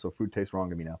concussion, so food tastes wrong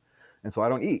to me now, and so I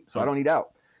don't eat. So I don't eat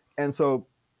out, and so.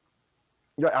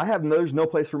 There's no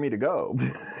place for me to go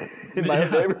in my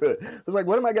neighborhood. It's like,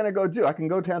 what am I going to go do? I can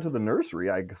go down to the nursery,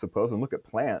 I suppose, and look at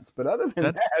plants. But other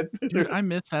than that, dude, I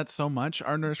miss that so much.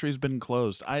 Our nursery's been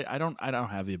closed. I don't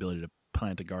have the ability to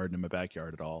plant a garden in my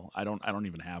backyard at all. I don't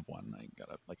even have one. I got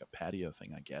a patio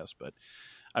thing, I guess. But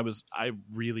I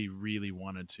really, really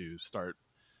wanted to start,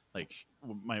 like,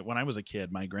 when I was a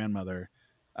kid, my grandmother,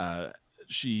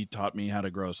 she taught me how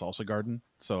to grow a salsa garden.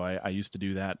 So I used to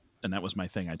do that. And that was my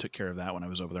thing. I took care of that when I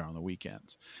was over there on the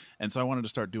weekends. And so I wanted to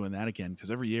start doing that again, because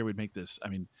every year we'd make this. I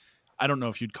mean, I don't know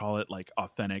if you'd call it like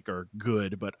authentic or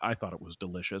good, but I thought it was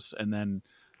delicious. And then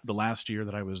the last year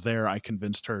that I was there, I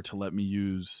convinced her to let me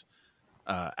use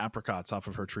apricots off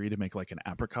of her tree to make like an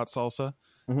apricot salsa.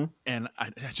 Mm-hmm. And I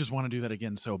just want to do that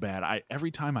again so bad. Every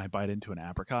time I bite into an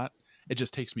apricot, it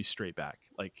just takes me straight back.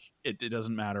 Like it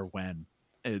doesn't matter when.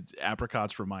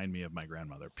 Apricots remind me of my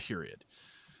grandmother, period.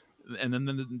 And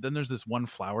then there's this one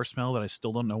flower smell that I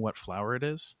still don't know what flower it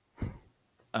is.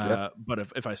 But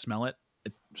if I smell it,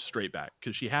 it's straight back,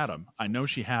 because she had them. I know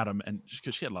she had them, and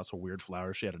because she had lots of weird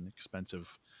flowers. She had an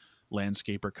expensive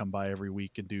landscaper come by every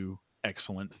week and do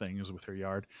excellent things with her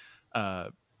yard.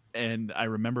 And I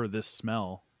remember this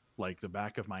smell like the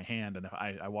back of my hand. And if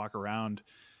I walk around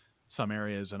some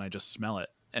areas and I just smell it,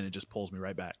 and it just pulls me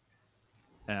right back.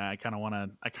 And I kind of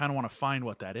want to find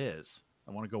what that is.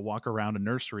 I want to go walk around a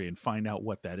nursery and find out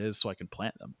what that is so I can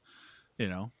plant them, you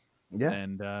know? Yeah.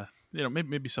 And, you know,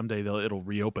 maybe someday it'll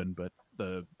reopen, but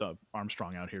the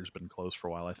Armstrong out here has been closed for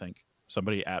a while, I think.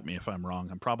 Somebody at me if I'm wrong.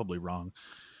 I'm probably wrong.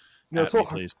 Yeah, At me,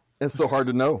 please. It's so hard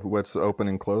to know what's open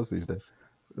and closed these days.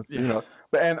 Yeah. You know,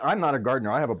 and I'm not a gardener.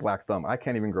 I have a black thumb. I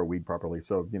can't even grow weed properly.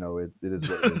 So, you know, it is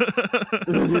what it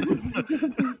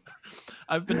is.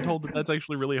 I've been told that that's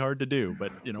actually really hard to do,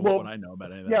 but you know, Well, what would I know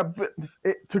about anything? Yeah, but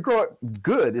to grow it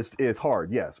good is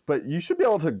hard, yes. But you should be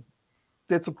able to.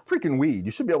 It's a freaking weed.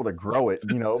 You should be able to grow it.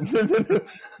 You know, to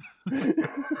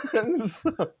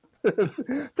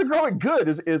grow it good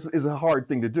is a hard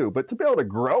thing to do. But to be able to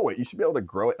grow it, you should be able to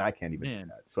grow it. And I can't even do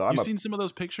that. So you've seen some of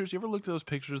those pictures. You ever looked at those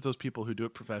pictures? Those people who do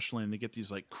it professionally, and they get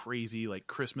these like crazy, like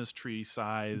Christmas tree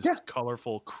sized,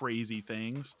 colorful, crazy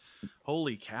things.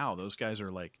 Holy cow! Those guys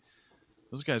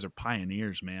are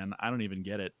pioneers, man. I don't even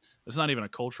get it. It's not even a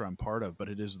culture I'm part of, but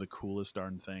it is the coolest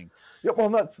darn thing. Yeah, well,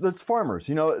 that's farmers.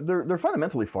 You know, they're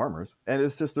fundamentally farmers, and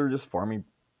they're just farming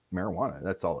marijuana.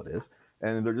 That's all it is,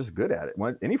 and they're just good at it.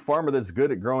 Any farmer that's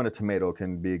good at growing a tomato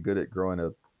can be good at growing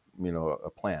a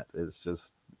plant. It's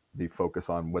just the focus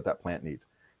on what that plant needs.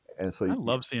 And so I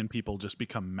love seeing people just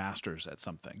become masters at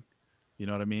something. You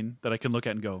know what I mean? That I can look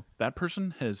at and go, that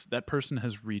person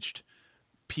has reached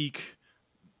peak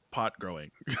pot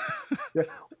growing. Yeah.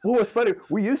 Well, it's funny.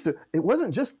 It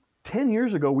wasn't just 10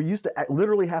 years ago. We used to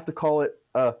literally have to call it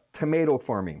tomato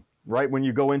farming, right? When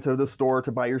you go into the store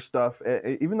to buy your stuff,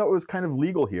 even though it was kind of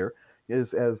legal here,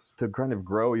 as to kind of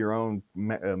grow your own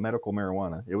medical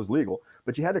marijuana. It was legal,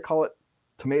 but you had to call it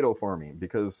tomato farming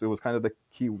because it was kind of the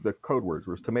code words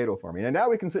was tomato farming. And now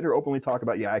we can sit here openly talk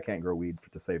about, I can't grow weed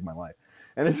to save my life.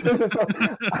 And so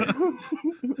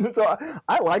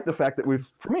I like the fact that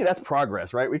for me, that's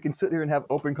progress, right? We can sit here and have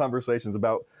open conversations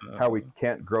about how we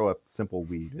can't grow a simple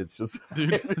weed. It's just,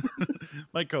 dude,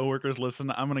 my coworkers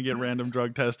listen, I'm going to get random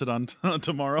drug tested on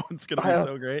tomorrow. It's going to be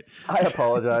so great. I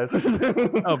apologize.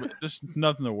 Oh, but there's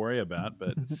nothing to worry about,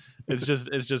 but it's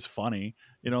just funny,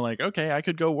 you know, like, okay, I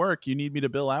could go work. You need me to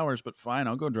bill hours, but fine.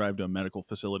 I'll go drive to a medical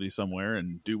facility somewhere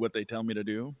and do what they tell me to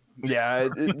do. Yeah.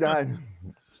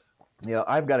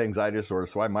 I've got anxiety disorder,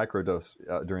 so I microdose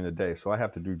during the day. So I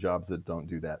have to do jobs that don't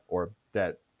do that or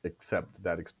that accept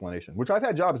that explanation, which I've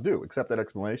had jobs do, accept that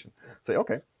explanation. Say,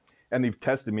 okay. And they've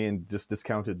tested me and just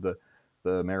discounted the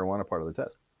marijuana part of the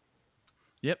test.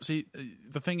 Yep. See,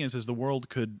 the thing is the world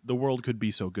could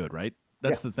be so good, right?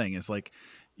 That's the thing. Is like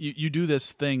you do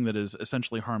this thing that is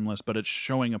essentially harmless, but it's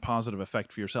showing a positive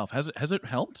effect for yourself. Has it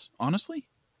helped, honestly?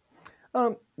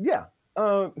 Yeah.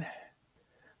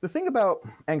 The thing about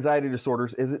anxiety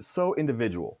disorders is it's so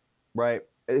individual, right?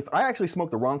 If I actually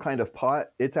smoke the wrong kind of pot,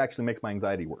 it actually makes my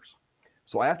anxiety worse.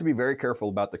 So I have to be very careful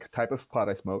about the type of pot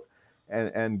I smoke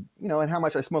and how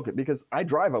much I smoke it because I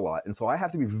drive a lot. And so I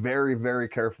have to be very, very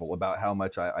careful about how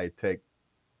much I take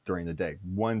during the day.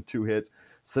 1-2 hits,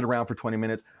 sit around for 20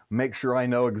 minutes, make sure I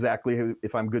know exactly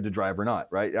if I'm good to drive or not,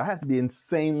 right? I have to be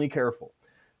insanely careful.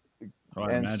 Oh,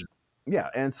 I imagine. Yeah.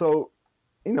 And so,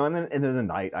 and then the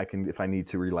night if I need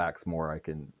to relax more, I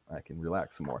can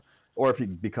relax some more. Or if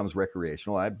it becomes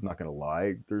recreational, I'm not going to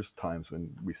lie. There's times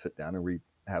when we sit down and we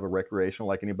have a recreational,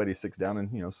 like anybody sits down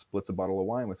and, splits a bottle of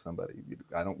wine with somebody.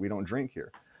 We don't drink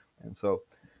here. And so,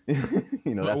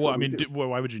 that's what we do.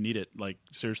 Why would you need it? Like,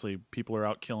 seriously, people are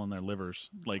out killing their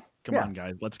livers. Like, come on,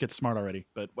 guys, let's get smart already.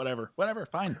 But whatever,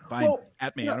 fine. Well,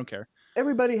 at me, I don't care.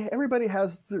 Everybody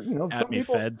has, at some me,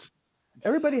 people, feds.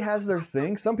 Everybody has their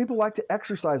thing. Some people like to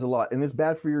exercise a lot, and it's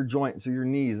bad for your joints or your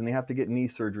knees, and they have to get knee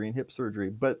surgery and hip surgery.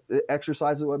 But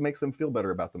exercise is what makes them feel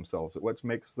better about themselves. What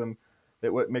makes them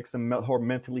more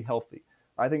mentally healthy.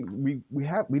 I think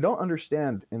we don't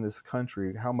understand in this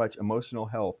country how much emotional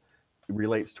health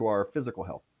relates to our physical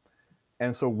health.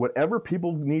 And so whatever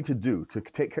people need to do to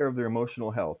take care of their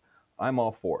emotional health, I'm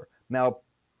all for. Now,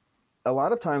 a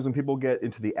lot of times when people get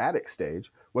into the addict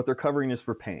stage, what they're covering is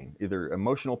for pain, either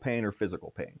emotional pain or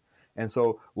physical pain. And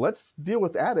so let's deal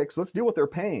with addicts. Let's deal with their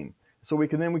pain so we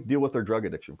can deal with their drug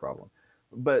addiction problem.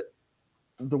 But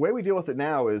the way we deal with it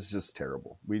now is just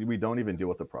terrible. We don't even deal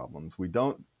with the problems. We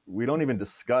don't even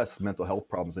discuss mental health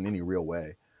problems in any real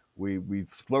way. We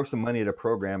throw some money at a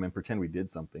program and pretend we did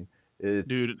something.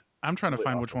 Dude, I'm trying to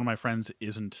find which one of my friends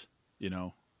isn't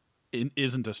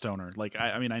a stoner. Like,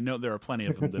 I mean, I know there are plenty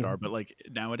of them that are, but like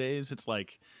nowadays it's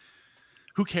like,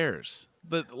 who cares?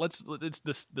 It's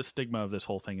the stigma of this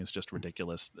whole thing is just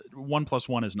ridiculous. 1 +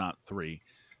 1 is not 3.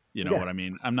 You know what I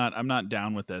mean? I'm not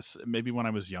down with this. Maybe when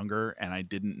I was younger and I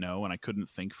didn't know and I couldn't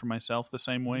think for myself the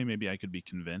same way, maybe I could be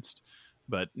convinced.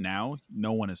 But now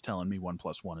no one is telling me 1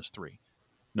 + 1 is 3.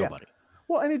 Nobody. Yeah.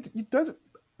 Well, and it doesn't.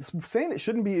 saying it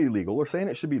shouldn't be illegal or saying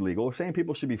it should be legal or saying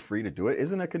people should be free to do it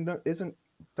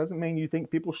doesn't mean you think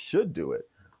people should do it,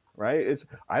 right?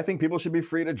 I think people should be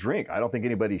free to drink. I don't think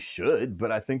anybody should,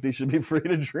 but I think they should be free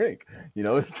to drink.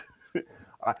 I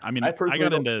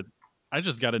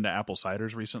just got into apple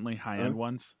ciders recently, high-end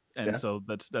ones, and so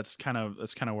that's kind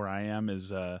of where I am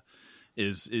is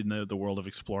in the world of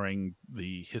exploring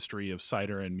the history of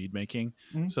cider and mead making.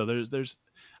 Mm-hmm. So there's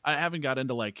I haven't got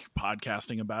into like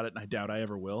podcasting about it, and I doubt I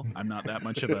ever will. I'm not that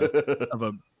much of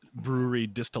a brewery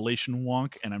distillation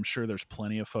wonk, and I'm sure there's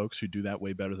plenty of folks who do that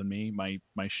way better than me.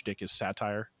 My shtick is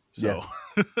satire. So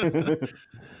but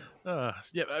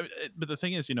the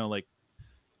thing is, like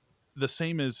the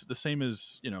same as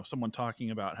someone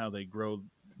talking about how they grow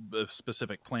a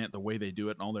specific plant, the way they do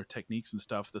it, and all their techniques and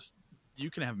stuff. You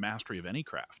can have mastery of any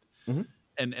craft. Mm-hmm.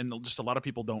 And just a lot of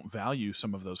people don't value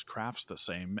some of those crafts the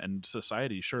same, and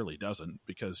society surely doesn't,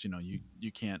 because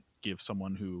you can't give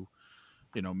someone who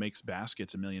makes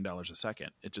baskets $1 million a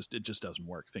second. It just doesn't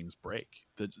work. Things break.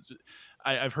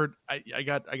 I've heard I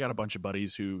got a bunch of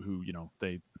buddies who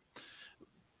they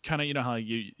kind of how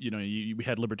we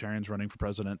had libertarians running for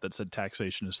president that said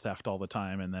taxation is theft all the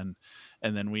time, and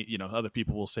then we other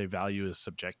people will say value is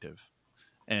subjective.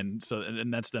 And so,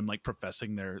 and that's them like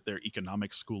professing their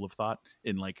economic school of thought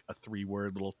in like a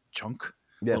 3-word little chunk,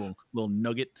 little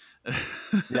nugget.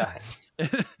 Yeah,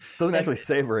 doesn't actually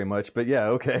say very much, but yeah,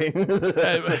 okay.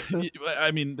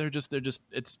 I mean, they're just it's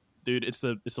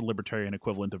the libertarian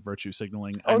equivalent of virtue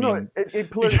signaling. It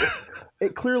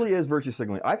clearly is virtue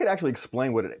signaling. I could actually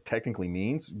explain what it technically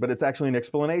means, but it's actually an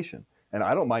explanation. And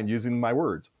I don't mind using my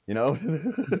words,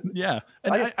 Yeah,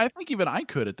 and I think even I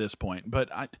could at this point, but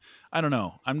I don't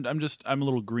know. I'm a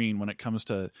little green when it comes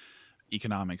to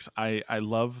economics. I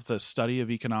love the study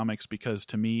of economics because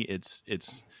to me it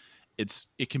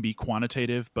can be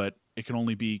quantitative, but it can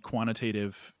only be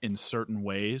quantitative in certain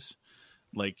ways.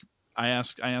 Like I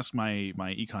asked my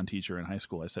econ teacher in high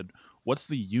school. I said, "What's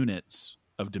the units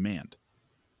of demand?"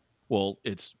 Well,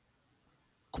 it's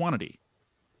quantity.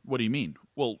 What do you mean?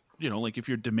 Well, like if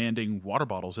you're demanding water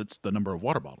bottles, it's the number of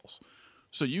water bottles.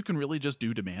 So you can really just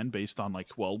do demand based on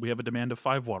like, well, we have a demand of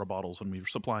 5 water bottles and we're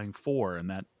supplying 4, and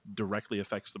that directly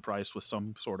affects the price with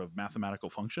some sort of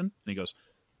mathematical function. And he goes,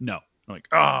 no. I'm like,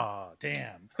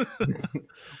 damn.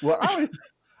 Well, I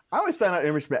always found out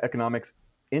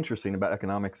interesting about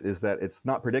economics is that it's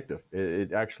not predictive.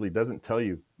 It actually doesn't tell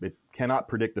you. It cannot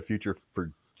predict the future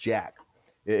for jack.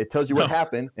 It tells you what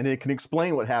happened, and it can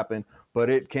explain what happened, but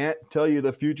it can't tell you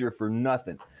the future for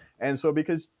nothing. And so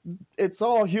because it's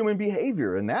all human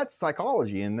behavior, and that's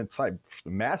psychology, and it's like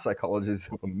mass psychology is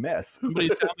a mess. Somebody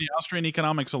sound the Austrian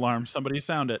economics alarm. Somebody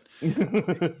sound it.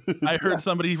 I heard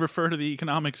somebody refer to the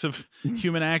economics of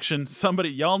human action.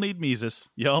 Y'all need Mises.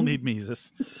 Y'all need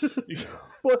Mises.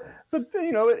 Well, but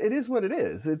it is what it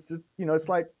is. It's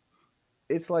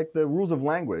like the rules of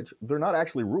language. They're not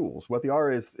actually rules. What they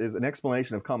are is an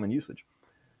explanation of common usage.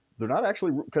 They're not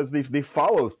actually, because they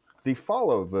follow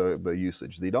the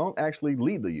usage. They don't actually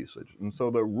lead the usage. And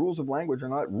so the rules of language are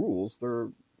not rules.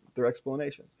 They're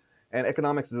explanations. And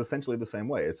economics is essentially the same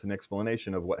way. It's an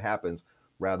explanation of what happens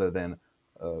rather than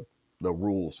the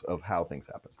rules of how things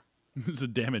happen. It's a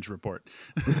damage report.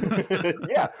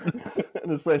 Yeah,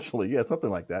 essentially, yeah, something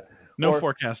like that. No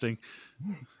forecasting.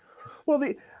 Well,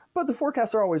 but the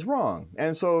forecasts are always wrong.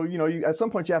 And so, at some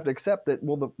point you have to accept that,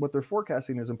 well, what they're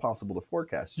forecasting is impossible to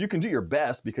forecast. You can do your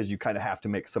best because you kind of have to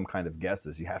make some kind of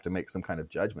guesses. You have to make some kind of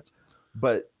judgments.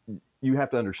 But you have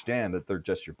to understand that they're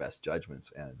just your best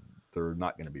judgments and they're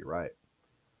not going to be right.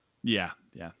 Yeah.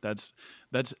 That's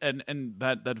and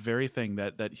that very thing,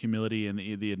 that humility and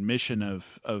the admission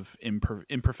of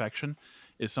imperfection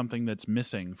is something that's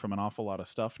missing from an awful lot of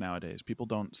stuff nowadays. People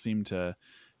don't seem to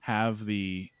have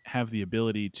the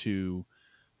ability to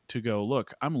go,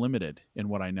 look, I'm limited in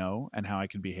what I know and how I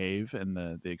can behave and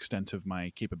the extent of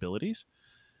my capabilities.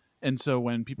 And so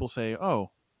when people say,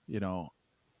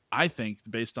 I think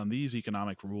based on these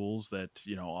economic rules that,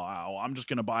 I'm just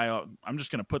going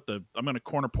to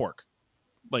corner pork.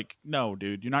 Like, no,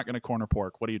 dude, you're not going to corner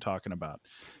pork. What are you talking about?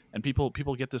 And people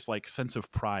get this like sense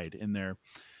of pride in that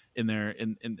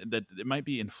it might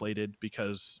be inflated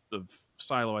because of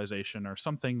siloization or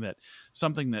something that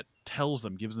tells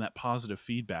them, gives them that positive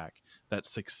feedback, that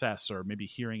success, or maybe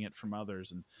hearing it from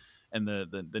others, and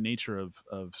the nature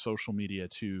of social media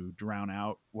to drown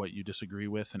out what you disagree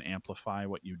with and amplify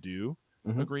what you do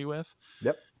agree with.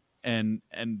 Yep. And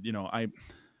I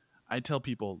tell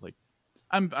people, like,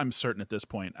 I'm certain at this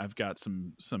point I've got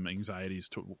some anxieties,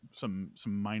 to some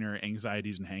minor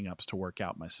anxieties and hangups to work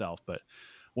out myself, but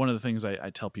one of the things I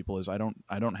tell people is I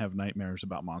don't have nightmares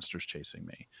about monsters chasing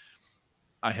me.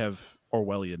 I have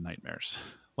Orwellian nightmares,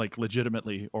 like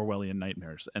legitimately Orwellian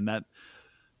nightmares, and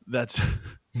that's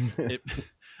it.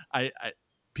 I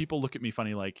people look at me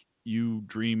funny, like, you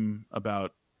dream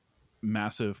about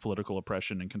massive political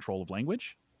oppression and control of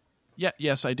language.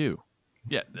 Yes, I do.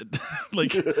 Yeah,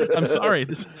 like, I'm sorry.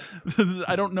 This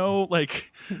I don't know.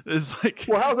 Like, it's like,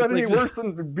 well, how's that like, any worse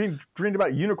than being dreamed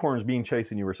about unicorns being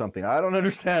chasing you or something? I don't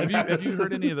understand. Have you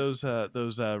heard any of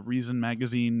those Reason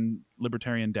magazine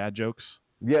libertarian dad jokes?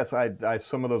 Yes, I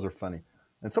some of those are funny,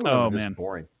 and some of them are just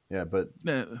boring. Yeah, but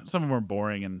some of them are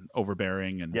boring and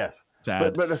overbearing and yes,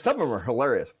 sad. But some of them are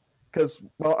hilarious because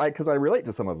I relate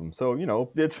to some of them. So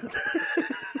it's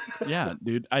yeah,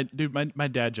 dude. My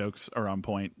dad jokes are on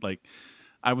point. Like,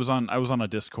 I was on a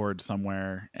Discord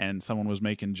somewhere, and someone was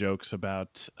making jokes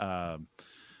about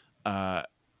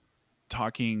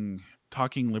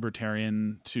talking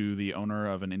libertarian to the owner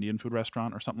of an Indian food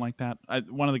restaurant or something like that.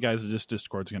 One of the guys at this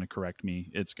Discord's going to correct me.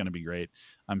 It's going to be great.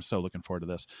 I'm so looking forward to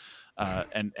this.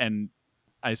 And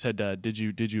I said, did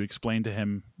you explain to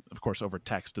him? Of course, over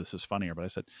text, this is funnier. But I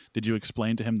said, did you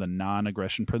explain to him the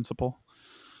non-aggression principle?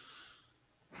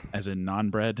 As in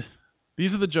non-bread.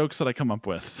 These are the jokes that I come up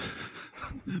with.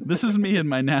 This is me in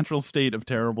my natural state of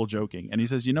terrible joking. And he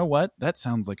says, you know what? That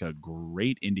sounds like a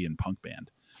great Indian punk band.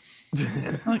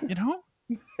 Like,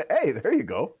 hey, there you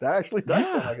go. That actually does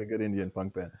sound like a good Indian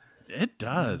punk band. It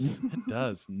does. It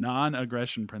does.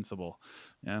 Non-aggression principle.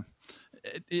 Yeah.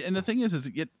 And the thing is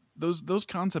those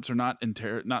concepts are not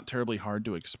terribly hard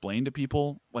to explain to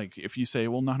people. Like, if you say,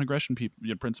 well, non-aggression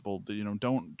principle,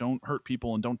 don't hurt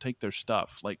people and don't take their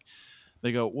stuff. Like,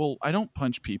 they go, well, I don't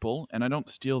punch people and I don't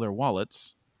steal their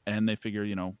wallets. And they figure,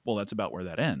 well, that's about where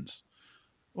that ends.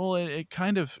 Well, it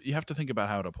kind of, you have to think about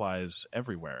how it applies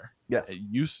everywhere. Yes.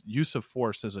 Use of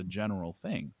force is a general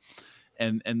thing.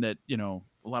 And that, a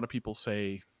lot of people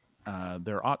say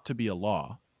there ought to be a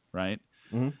law, right?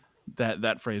 Mm-hmm.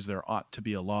 That phrase, there ought to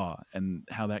be a law, and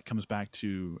how that comes back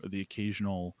to the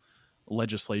occasional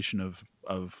legislation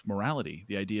of morality.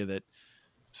 The idea that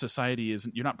society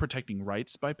you're not protecting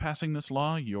rights by passing this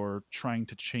law. You're trying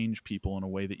to change people in a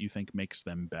way that you think makes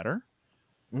them better.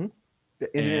 Mm-hmm.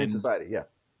 The engineering society. Yeah.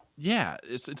 Yeah,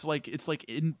 it's like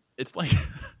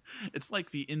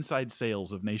the inside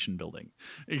sales of nation building.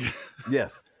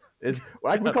 Yes, we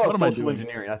call it social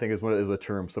engineering. I think is a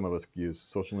term some of us use.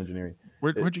 Social engineering.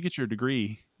 Where'd you get your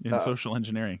degree in social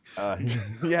engineering?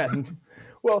 Yeah.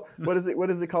 Well, what is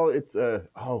it called? It's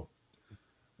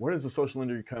where does the social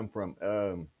engineering come from?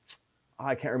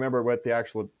 I can't remember what the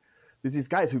actual. There's these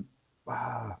guys who,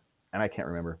 and I can't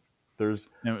remember.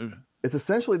 It's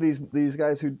essentially these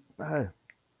guys who.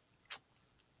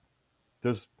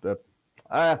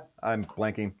 I'm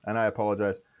blanking, and I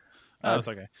apologize. Oh, it's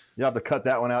okay. You have to cut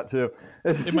that one out too.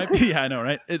 It might be. Yeah, I know,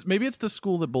 right? Maybe it's the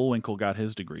school that Bullwinkle got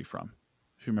his degree from.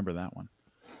 If you remember that one.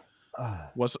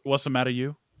 What's the matter,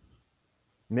 you?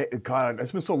 God,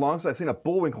 it's been so long since I've seen a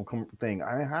Bullwinkle thing.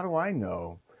 How do I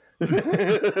know?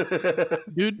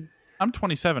 Dude, I'm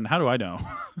 27. How do I know?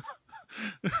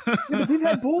 Yeah, but they've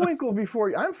had Bullwinkle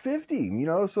before. I'm 50,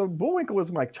 so Bullwinkle was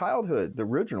my childhood, the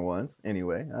original ones.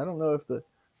 Anyway, I don't know if that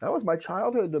was my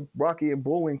childhood, the Rocky and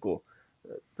Bullwinkle.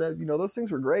 Those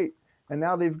things were great. And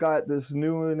now they've got this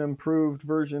new and improved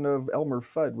version of Elmer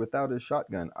Fudd without his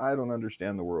shotgun. I don't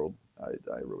understand the world.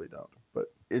 I really don't. But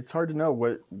it's hard to know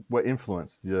what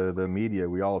influence the media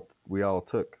we all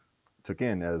took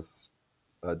in as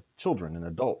children and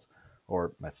adults,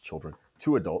 or as children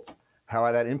to adults, how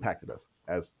that impacted us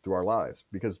as through our lives.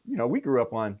 Because, we grew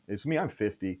up on, it's me, I'm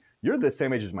 50. You're the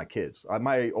same age as my kids.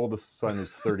 My oldest son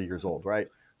is 30 years old, right?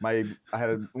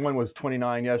 One was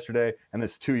 29 yesterday, and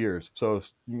it's 2 years. So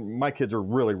my kids are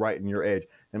really right in your age.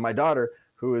 And my daughter,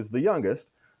 who is the youngest,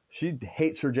 she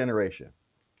hates her generation,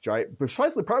 right?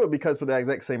 Precisely probably because for the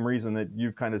exact same reason that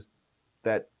you've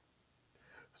that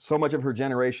so much of her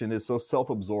generation is so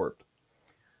self-absorbed,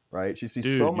 right? She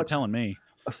sees so much. You're telling me.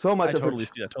 So much I of totally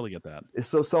get that. Is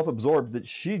so self-absorbed that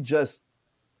she just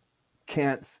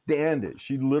can't stand it.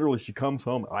 She comes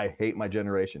home. I hate my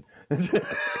generation. Dude,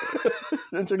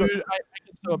 I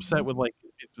get so upset with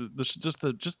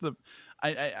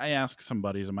I ask some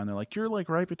buddies of mine. They're like, "You're like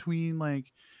right between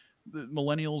like the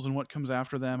millennials and what comes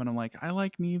after them," and I'm like, "I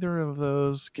like neither of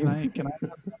those. Can I have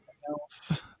something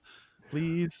else,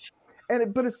 please?"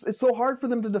 But it's so hard for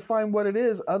them to define what it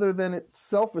is other than it's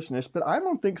selfishness. But I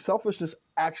don't think selfishness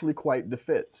actually quite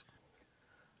befits.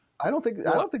 I don't think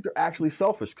they're actually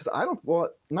selfish because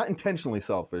not intentionally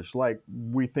selfish like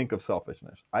we think of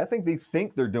selfishness. I think they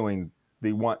think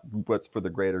they want what's for the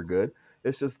greater good.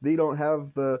 It's just they don't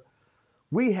have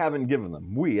we haven't given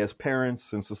them. We, as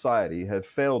parents and society, have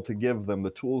failed to give them the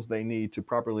tools they need to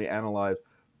properly analyze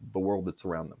the world that's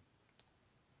around them.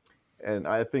 And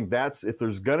I think that's, if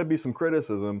there's going to be some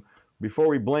criticism, before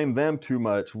we blame them too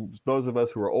much, those of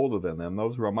us who are older than them,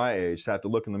 those who are my age, have to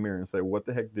look in the mirror and say, what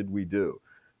the heck did we do?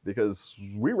 Because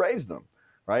we raised them,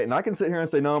 right? And I can sit here and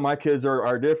say, no, my kids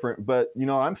are different, but, you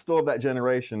know, I'm still of that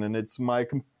generation, and it's my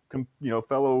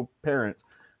fellow parents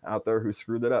out there who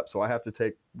screwed it up. So I have to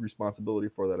take responsibility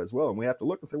for that as well. And we have to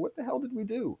look and say, what the hell did we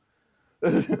do?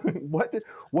 What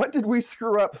did we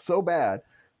screw up so bad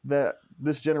that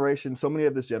this generation, so many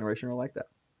of this generation are like that?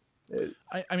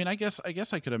 I mean, I guess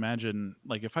I could imagine,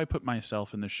 like, if I put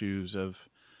myself in the shoes of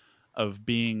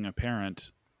being a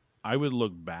parent, I would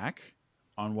look back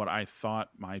on what I thought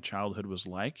my childhood was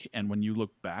like. And when you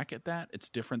look back at that,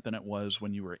 it's different than it was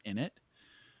when you were in it.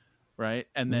 Right.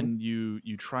 And then you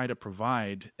try to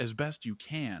provide as best you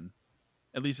can.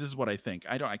 At least this is what I think.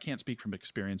 I can't speak from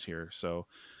experience here. So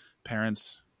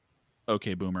parents,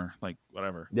 okay, boomer, like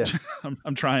whatever. Yeah.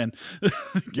 I'm trying.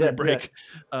 Give me a break.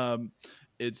 Yeah.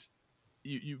 It's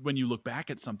you when you look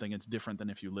back at something, it's different than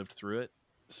if you lived through it.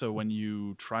 So when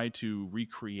you try to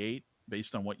recreate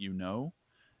based on what you know,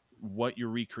 what you're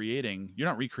recreating, you're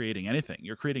not recreating anything.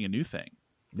 You're creating a new thing.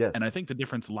 Yes. And I think the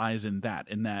difference lies in that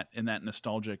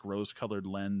nostalgic rose-colored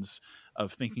lens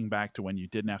of thinking back to when you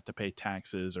didn't have to pay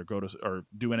taxes or or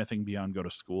do anything beyond go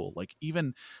to school. Like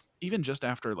even just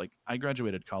after, like, I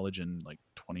graduated college in like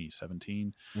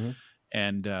 2017,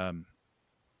 and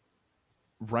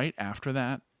right after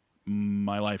that,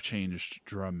 my life changed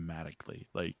dramatically.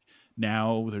 Like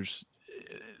now, there's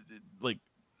like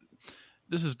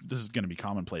this is going to be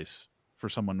commonplace for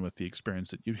someone with the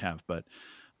experience that you have, but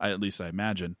at least I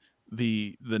imagine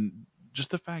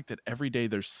just the fact that every day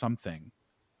there's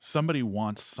somebody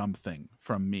wants something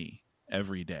from me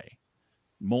every day,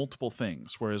 multiple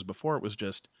things. Whereas before it was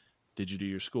just, did you do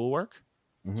your schoolwork?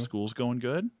 School's going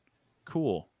good?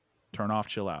 Cool. Turn off,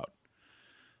 chill out.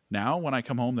 Now when I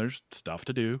come home, there's stuff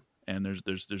to do, and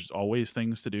there's always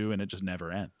things to do, and it just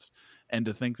never ends. And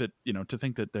to think that,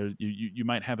 you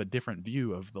might have a different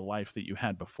view of the life that you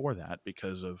had before that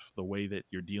because of the way that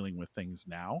you're dealing with things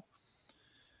now.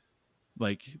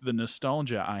 Like the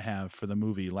nostalgia I have for the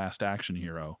movie Last Action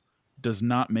Hero does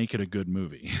not make it a good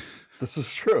movie. This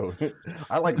is true.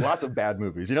 I like lots of bad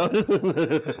movies,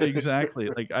 Exactly.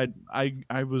 Like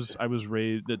I was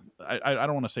raised that I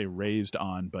don't want to say raised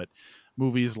on, but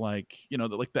movies like,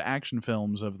 like the action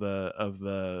films of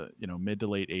the mid to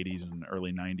late 80s and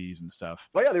early 90s and stuff.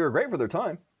 Oh yeah, they were great for their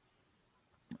time.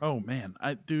 Oh man,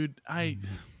 I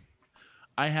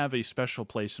have a special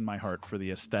place in my heart for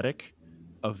the aesthetic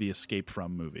of the Escape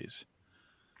From movies.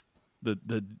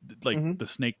 The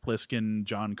Snake Plissken,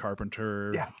 John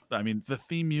Carpenter. Yeah. I mean, the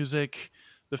theme music,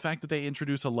 the fact that they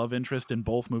introduce a love interest in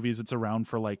both movies, it's around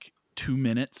for like 2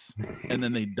 minutes and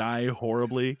then they die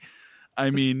horribly. I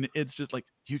mean, it's just like,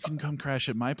 you can come crash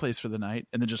at my place for the night,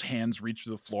 and then just hands reach to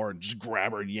the floor and just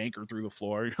grab her and yank her through the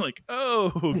floor. You're like,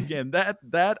 oh, again,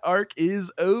 that arc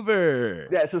is over.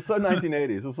 Yeah, it's just so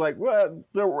 1980s. It's like, well,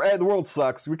 the world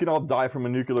sucks. We can all die from a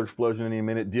nuclear explosion any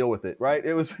minute. Deal with it, right?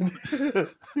 It was,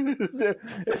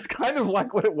 it's kind of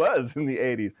like what it was in the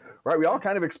 80s, right? We all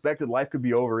kind of expected life could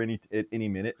be over at any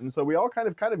minute, and so we all kind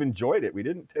of enjoyed it. We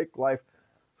didn't take life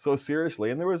so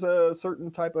seriously, and there was a certain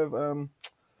type of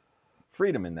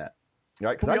freedom in that,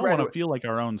 right? Because we all want to feel like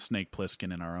our own Snake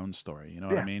Plissken in our own story. You know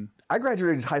what I mean? I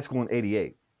graduated high school in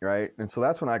 '88, right? And so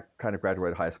that's when I kind of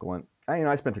graduated high school. And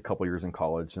I spent a couple years in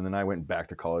college, and then I went back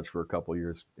to college for a couple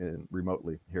years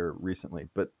remotely here recently.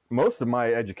 But most of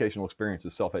my educational experience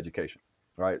is self-education,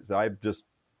 right? So I've just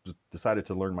decided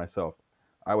to learn myself.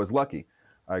 I was lucky.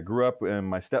 I grew up, and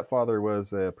my stepfather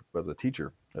was a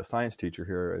teacher, a science teacher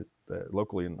here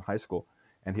locally in high school,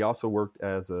 and he also worked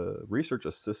as a research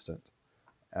assistant,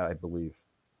 I believe,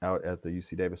 out at the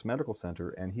UC Davis Medical Center.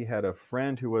 And he had a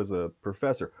friend who was a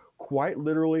professor. Quite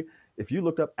literally, if you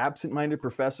looked up absent-minded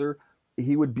professor,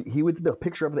 he would be a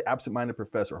picture of the absent-minded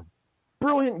professor.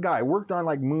 Brilliant guy, worked on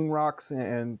like moon rocks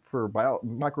and for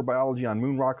microbiology on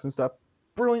moon rocks and stuff.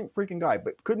 Brilliant freaking guy,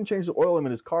 but couldn't change the oil in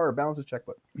his car or balance his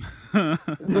checkbook. Right?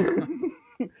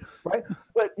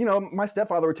 But, my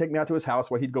stepfather would take me out to his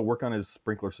house while he'd go work on his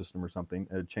sprinkler system or something,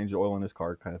 change the oil in his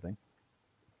car kind of thing.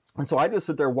 And so I just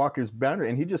sit there, walk his boundary,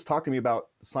 and he just talked to me about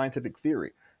scientific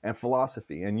theory and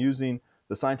philosophy and using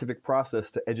the scientific process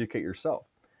to educate yourself.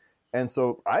 And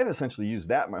so I've essentially used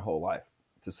that my whole life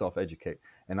to self-educate.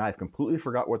 And I've completely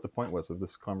forgot what the point was of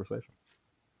this conversation.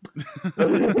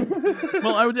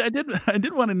 Well, I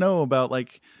did want to know about,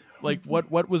 like, Like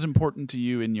what was important to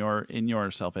you in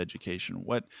your self-education?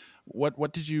 What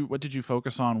did you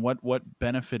focus on? What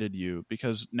benefited you?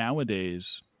 Because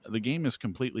nowadays the game is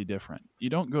completely different. You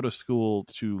don't go to school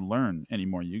to learn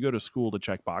anymore. You go to school to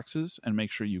check boxes and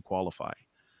make sure you qualify.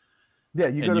 Yeah,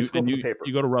 you go to school for the paper.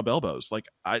 You go to rub elbows. Like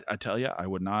I tell you, I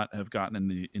would not have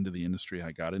gotten into the industry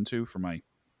I got into for my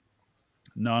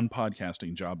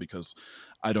non-podcasting job because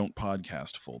I don't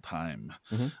podcast full time.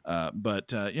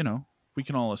 But we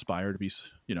can all aspire to be,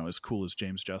 as cool as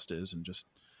James Just is and just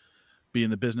be in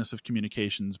the business of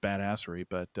communications badassery.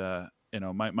 But,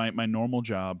 my normal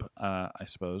job, I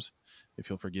suppose, if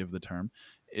you'll forgive the term,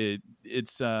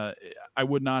 I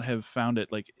would not have found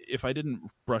it, like, if I didn't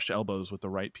brush elbows with the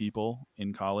right people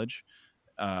in college,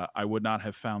 I would not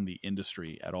have found the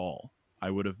industry at all.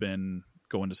 I would have been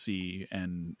going to sea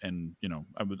and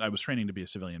I was training to be a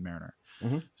civilian mariner.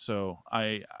 So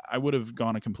I would have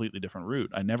gone a completely different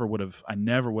route. I'd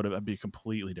be a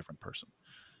completely different person,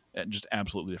 just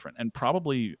absolutely different, and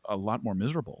probably a lot more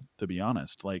miserable, to be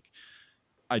honest. Like,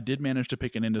 I did manage to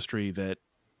pick an industry that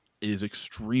is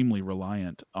extremely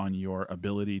reliant on your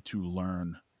ability to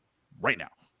learn right now.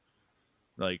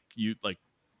 Like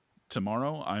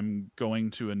tomorrow, I'm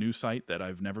going to a new site that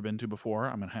I've never been to before.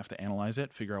 I'm going to have to analyze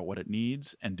it, figure out what it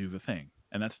needs, and do the thing.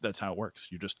 And that's how it works.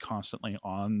 You're just constantly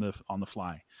on the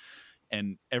fly.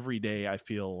 And every day I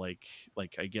feel like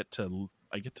I get to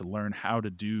learn how to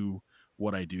do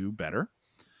what I do better.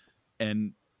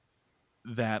 And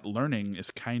that learning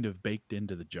is kind of baked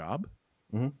into the job.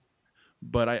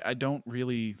 But I don't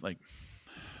really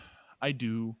I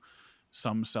do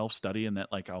some self-study in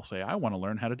that, like, I'll say, I want to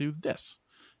learn how to do this.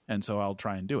 And so I'll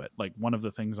try and do it. Like, one of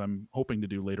the things I'm hoping to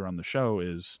do later on the show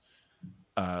is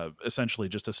essentially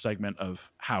just a segment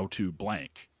of how to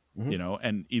blank,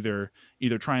 and either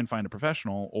try and find a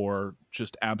professional or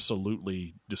just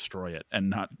absolutely destroy it and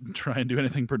not try and do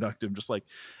anything productive. Just like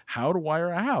how to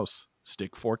wire a house,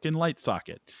 stick fork in light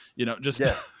socket, just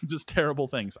terrible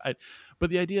things. But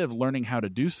the idea of learning how to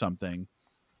do something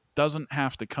doesn't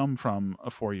have to come from a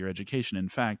 4-year education. In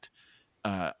fact,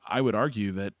 I would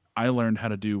argue that I learned how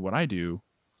to do what I do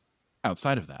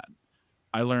outside of that.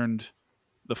 I learned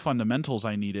the fundamentals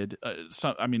I needed. A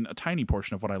tiny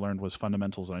portion of what I learned was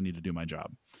fundamentals that I need to do my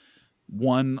job.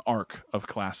 One arc of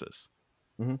classes,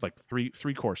 like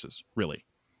three courses, really.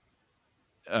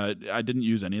 I didn't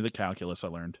use any of the calculus I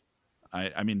learned.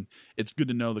 I mean, it's good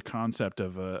to know the concept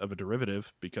of a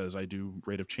derivative because I do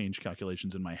rate of change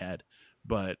calculations in my head,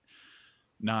 but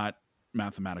not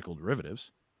mathematical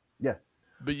derivatives. Yeah.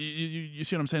 But you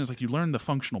see what I'm saying? It's like you learn the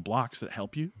functional blocks that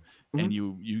help you, and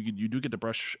you do get to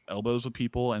brush elbows with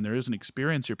people, and there is an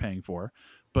experience you're paying for.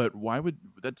 But why would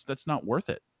that's not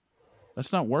worth it?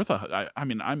 That's not worth I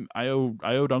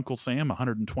owed Uncle Sam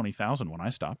 $120,000 when I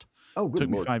stopped. Oh, good. It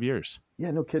took me 5 years. Yeah,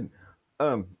 no kidding.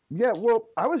 Well,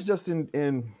 I was just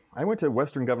I went to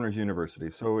Western Governors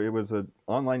University, so it was an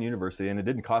online university, and it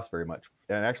didn't cost very much.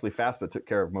 And actually, FAFSA took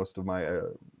care of most of my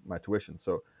tuition.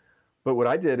 So. But what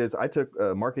I did is I took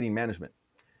marketing management,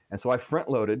 and so I front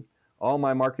loaded all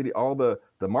my marketing, all the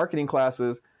marketing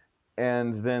classes,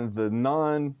 and then the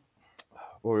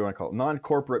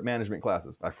non-corporate management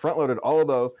classes. I front loaded all of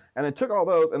those, and then took all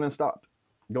those, and then stopped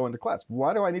going to class.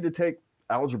 Why do I need to take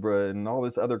algebra and all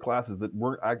these other classes that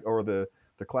weren't, or the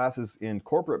classes in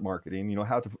corporate marketing?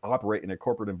 How to operate in a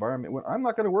corporate environment when I'm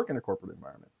not going to work in a corporate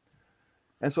environment.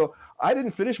 And so I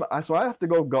didn't finish so I have to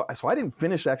go. So I didn't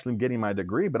finish actually getting my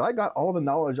degree, but I got all the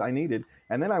knowledge I needed.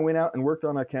 And then I went out and worked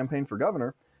on a campaign for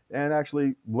governor and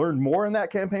actually learned more in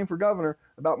that campaign for governor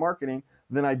about marketing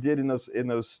than I did in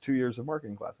those 2 years of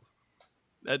marketing classes.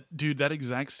 That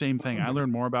exact same thing. I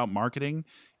learned more about marketing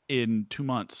in 2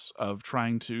 months of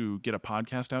trying to get a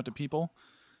podcast out to people,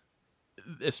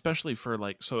 especially for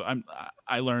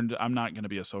I learned I'm not going to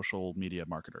be a social media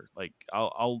marketer. Like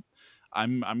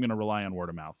I'm going to rely on word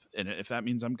of mouth, and if that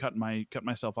means I'm cutting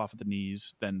myself off at the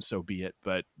knees, then so be it.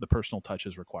 But the personal touch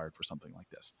is required for something like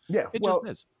this. Yeah, it just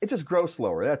is. It just grows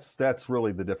slower. That's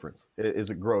really the difference. Is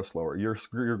it grows slower? Your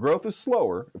growth is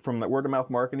slower from that word of mouth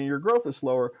marketing. Your growth is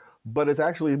slower, but it's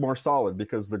actually more solid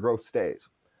because the growth stays.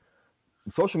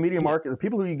 Social media marketing, the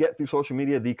people who you get through social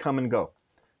media, they come and go,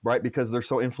 right? Because they're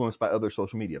so influenced by other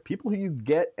social media. People who you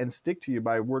get and stick to you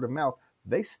by word of mouth,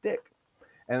 they stick.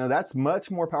 And that's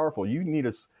much more powerful. You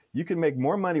can make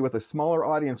more money with a smaller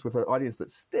audience, with an audience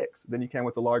that sticks, than you can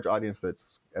with a large audience that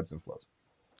ebbs and flows.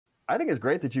 I think it's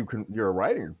great that you're a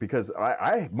writer, because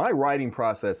my writing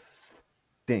process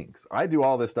stinks. I do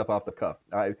all this stuff off the cuff.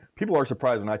 People are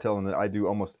surprised when I tell them that I do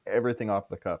almost everything off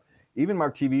the cuff. Even my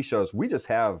TV shows, we just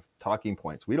have talking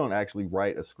points. We don't actually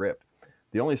write a script.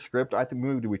 The only script, I think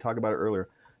we talked about it earlier,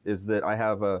 is that I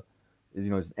have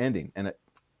it's an ending and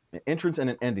an entrance and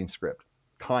an ending script,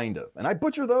 kind of. And I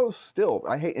butcher those still.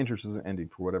 I hate entrances and ending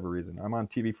for whatever reason. I'm on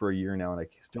TV for a year now, and I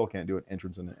still can't do an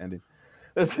entrance and an ending.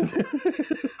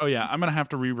 Oh yeah, I'm gonna have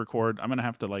to re-record. I'm gonna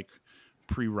have to like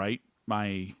pre-write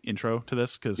my intro to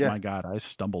this because my God, I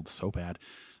stumbled so bad.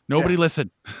 Nobody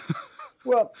listened.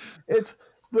 Well, it's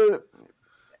the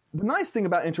nice thing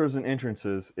about intros and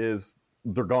entrances is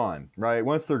they're gone, right?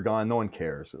 Once they're gone, no one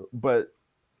cares. But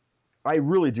I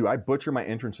really do. I butcher my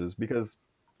entrances because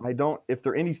I don't, if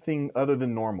they're anything other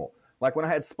than normal. Like when I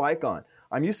had Spike on,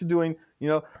 I'm used to doing,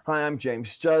 hi, I'm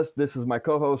James Just. This is my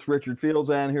co-host, Richard Fields,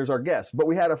 and here's our guest. But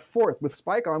we had a fourth, with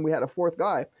Spike on, we had a fourth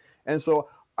guy. And so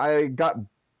I got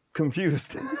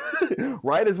confused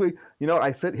right as we,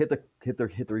 I said, hit the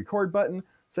record button,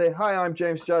 say, hi, I'm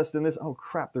James Just, and this, oh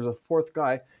crap, there's a fourth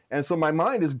guy. And so my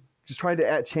mind is just trying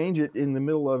to change it in the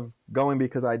middle of going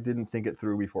because I didn't think it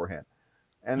through beforehand.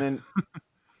 And then,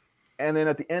 and then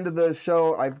at the end of the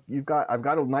show, I've got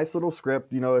a nice little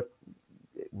script,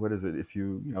 if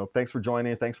you thanks for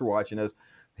joining, thanks for watching us,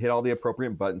 hit all the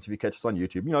appropriate buttons if you catch us on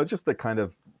YouTube, just the kind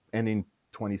of ending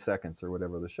 20 seconds or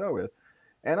whatever the show is.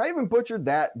 And I even butchered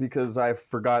that because I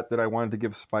forgot that I wanted to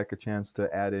give Spike a chance to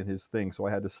add in his thing, so I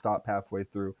had to stop halfway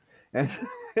through. And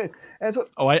so,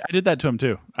 I did that to him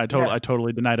too. I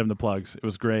totally denied him the plugs. It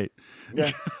was great.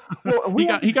 Yeah, well,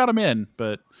 he got him in,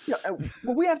 but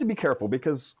well, we have to be careful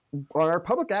because on our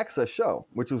public access show,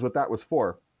 which is what that was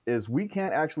for, is we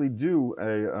can't actually do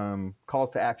a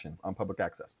calls to action on public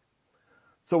access.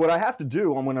 So what I have to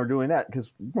do when we're doing that,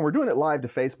 because when we're doing it live to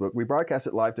Facebook, we broadcast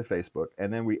it live to Facebook,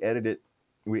 and then we edit it.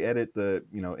 We edit the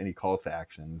any calls to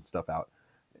action stuff out,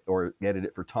 or edit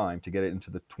it for time to get it into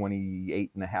the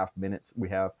 28.5 minutes we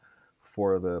have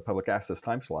for the public access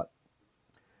time slot.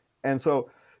 And so,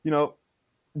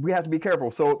 we have to be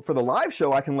careful. So for the live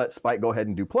show, I can let Spike go ahead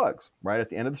and do plugs right at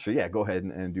the end of the show. Yeah, go ahead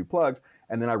and do plugs.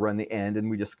 And then I run the end and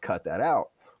we just cut that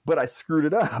out. But I screwed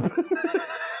it up.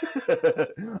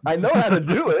 I know how to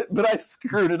do it, but I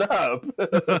screwed it up.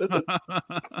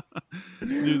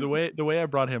 Dude, the way I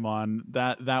brought him on,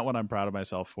 that one I'm proud of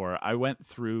myself for. I went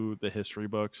through the history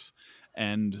books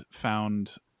and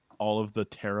found all of the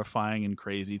terrifying and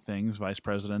crazy things vice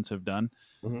presidents have done.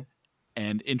 Mm-hmm.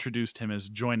 And introduced him as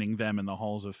joining them in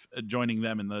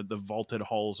the vaulted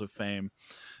halls of fame.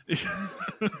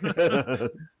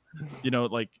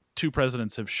 Like 2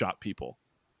 presidents have shot people.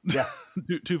 Yeah.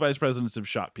 two vice presidents have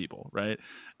shot people, right?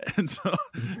 And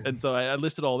so I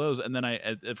listed all those, and then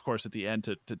I, of course, at the end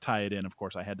to tie it in, of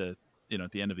course, I had to,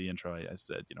 at the end of the intro, I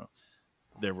said,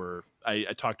 there were I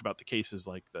talked about the cases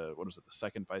like the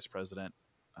second vice president.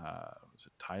 Was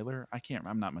it Tyler?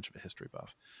 I'm not much of a history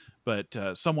buff, but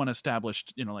someone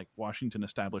established, like Washington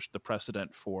established the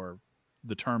precedent for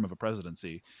the term of a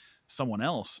presidency. Someone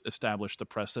else established the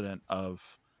precedent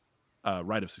of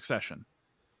right of succession,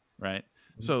 right?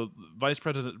 Mm-hmm. So vice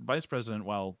president,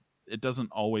 while it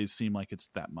doesn't always seem like it's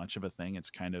that much of a thing, it's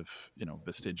kind of,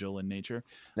 vestigial in nature.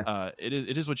 Yeah.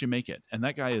 It is what you make it. And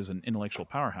that guy is an intellectual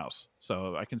powerhouse.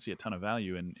 So I can see a ton of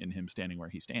value in him standing where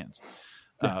he stands.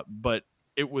 Yeah. But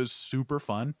it was super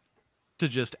fun to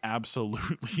just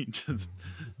absolutely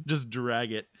just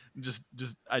drag it.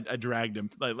 I dragged him.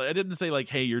 Like, I didn't say like,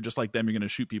 hey, you're just like them, you're going to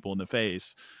shoot people in the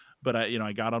face. But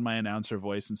I got on my announcer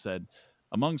voice and said,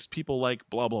 amongst people like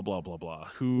blah, blah, blah, blah, blah,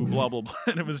 who blah, blah, blah.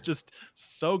 And it was just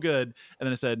so good. And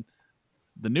then I said,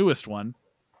 the newest one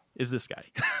is this guy.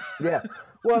 Yeah.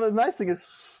 Well, the nice thing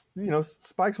is,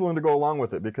 Spike's willing to go along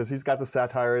with it because he's got the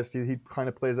satirist. He kind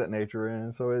of plays that nature.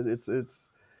 And so it's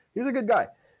he's a good guy.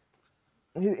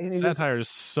 Satire is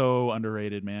so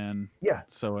underrated, man. Yeah.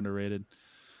 So underrated.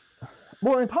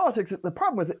 Well, in politics, the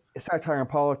problem with satire in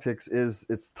politics is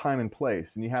it's time and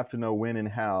place, and you have to know when and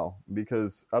how,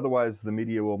 because otherwise the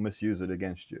media will misuse it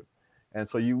against you. And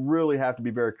so you really have to be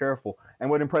very careful.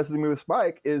 And what impresses me with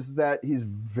Spike is that he's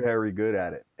very good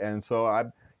at it. And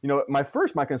so my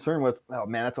concern was, oh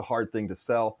man, that's a hard thing to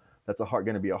sell. That's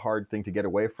going to be a hard thing to get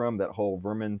away from, that whole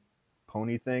vermin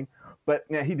pony thing. But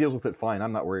yeah, he deals with it fine.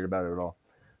 I'm not worried about it at all.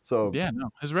 So yeah, no,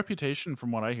 his reputation,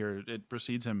 from what I hear, it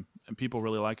precedes him, and people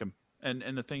really like him.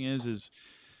 And the thing is,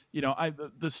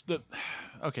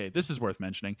 this is worth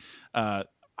mentioning.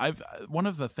 One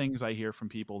of the things I hear from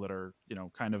people that are,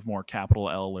 kind of more capital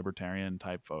L libertarian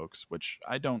type folks, which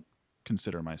I don't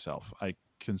consider myself. I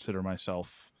consider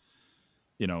myself,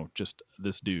 just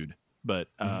this dude, but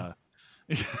I'm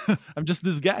just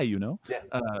this guy, Yeah.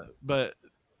 But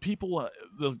people,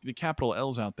 the capital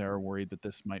L's out there are worried that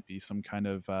this might be some kind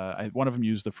of, one of them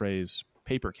used the phrase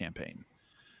paper campaign.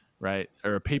 Right,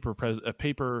 or a paper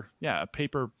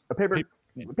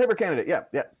Paper candidate.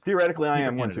 Yeah. Theoretically, I Paper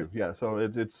am one candidate. too. Yeah. So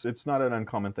it's not an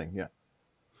uncommon thing. Yeah.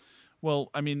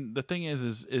 Well, I mean, the thing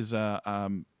is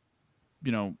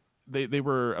you know, they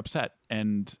were upset,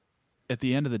 and at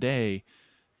the end of the day,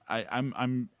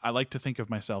 I like to think of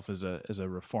myself as a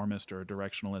reformist or a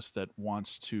directionalist that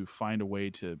wants to find a way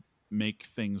to make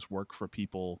things work for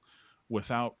people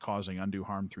without causing undue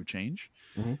harm through change.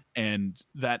 Mm-hmm. And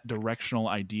that directional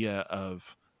idea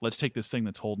of let's take this thing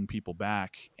that's holding people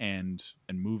back and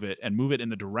move it in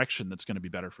the direction that's going to be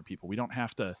better for people. We don't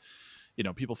have to, you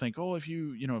know, people think, oh, if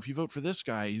you vote for this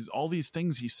guy, all these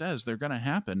things he says, they're going to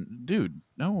happen. Dude,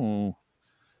 no.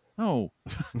 No.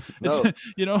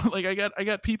 It's, you know, like I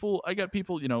got people,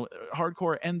 you know,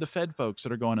 hardcore and the Fed folks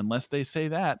that are going, unless they say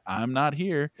that, I'm not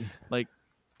here. Like,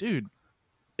 dude,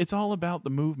 it's all about the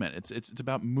movement. It's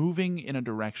about moving in a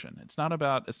direction. It's not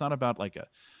about like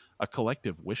a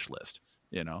collective wish list,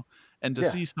 you know. And to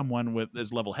see someone with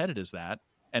as level-headed as that,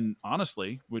 and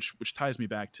honestly, which ties me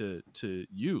back to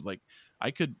you, like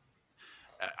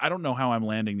I don't know how I'm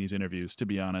landing these interviews, to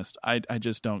be honest. I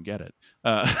just don't get it.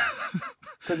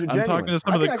 You're I'm talking to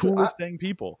some of the coolest dang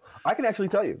people. I can actually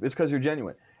tell you it's because you're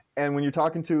genuine. And when you're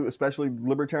talking to especially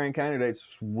libertarian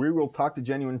candidates, we will talk to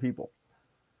genuine people.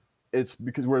 It's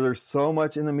because where there's so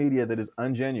much in the media that is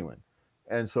ungenuine.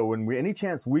 And so when any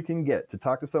chance we can get to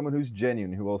talk to someone who's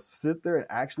genuine, who will sit there and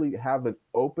actually have an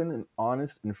open and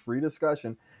honest and free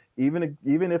discussion, even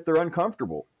if they're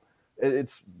uncomfortable,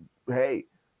 it's, hey,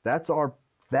 that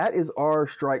is our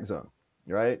strike zone,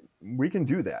 right? We can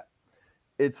do that.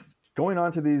 It's going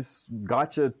on to these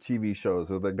gotcha TV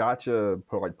shows or the gotcha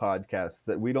podcasts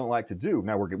that we don't like to do.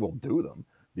 Now we'll do them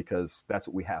because that's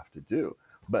what we have to do.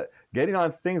 But getting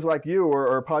on things like you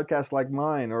or podcasts like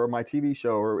mine or my TV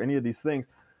show or any of these things,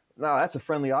 no, that's a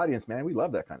friendly audience, man. We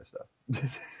love that kind of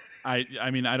stuff.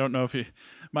 I mean, I don't know if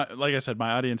like I said,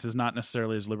 my audience is not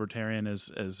necessarily as libertarian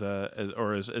as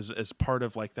part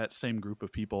of like that same group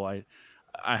of people. I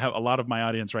have a lot of my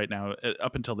audience right now,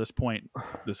 up until this point,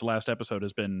 this last episode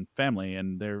has been family,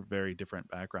 and they're very different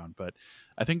background, but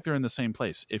I think they're in the same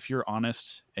place. If you're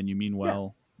honest and you mean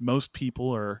well, most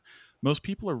people are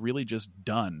really just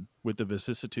done with the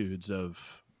vicissitudes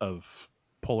of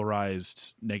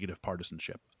polarized negative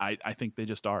partisanship. I think they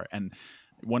just are. And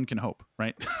one can hope,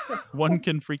 right? One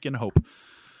can freaking hope.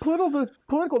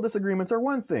 Political disagreements are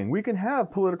one thing. We can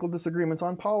have political disagreements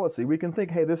on policy. We can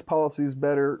think, hey, this policy is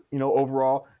better,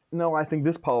 overall. No, I think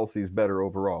this policy is better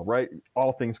overall, right?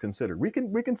 All things considered. We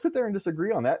can sit there and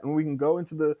disagree on that, and we can go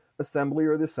into the assembly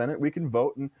or the Senate. We can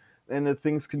vote, and the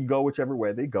things can go whichever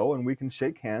way they go, and we can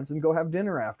shake hands and go have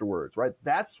dinner afterwards, right?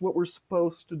 That's what we're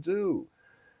supposed to do,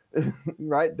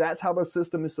 right? That's how the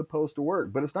system is supposed to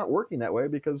work. But it's not working that way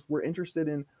because we're interested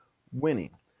in winning.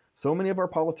 So many of our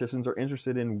politicians are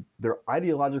interested in their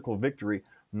ideological victory,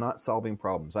 not solving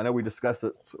problems. I know we discussed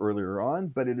it earlier on,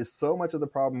 but it is so much of the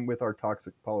problem with our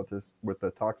toxic politics, with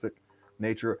the toxic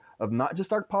nature of not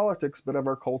just our politics, but of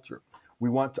our culture. We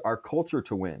want our culture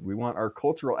to win. We want our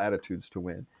cultural attitudes to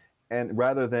win. And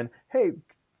rather than, hey,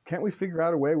 can't we figure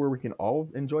out a way where we can all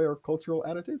enjoy our cultural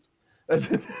attitudes?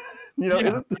 Isn't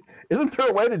there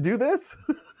a way to do this?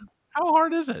 How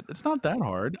hard is it? It's not that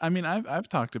hard. I mean, I've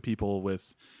talked to people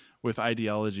with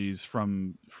ideologies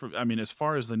from I mean, as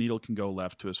far as the needle can go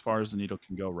left to as far as the needle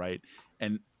can go right,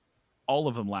 and all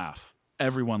of them laugh.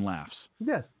 Everyone laughs.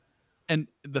 Yes. And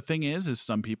the thing is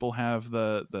some people have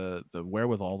the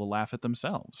wherewithal to laugh at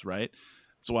themselves, right?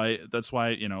 That's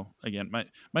why again,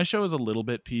 my show is a little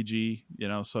bit PG,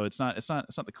 so it's not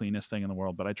the cleanest thing in the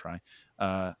world, but I try.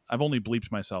 I've only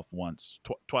bleeped myself once.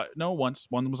 Once.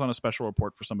 One was on a special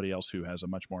report for somebody else who has a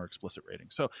much more explicit rating.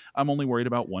 So I'm only worried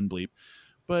about one bleep.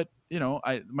 But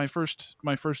my first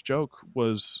joke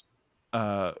was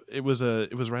it was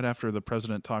right after the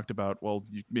president talked about, well,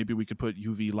 maybe we could put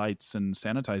UV lights and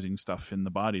sanitizing stuff in the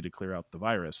body to clear out the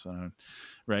virus,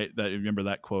 right? Remember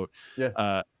that quote?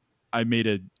 Yeah. I made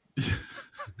a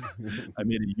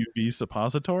UV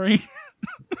suppository.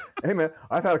 Hey man,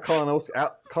 I've had a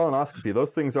colonoscopy.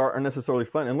 Those things aren't necessarily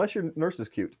fun unless your nurse is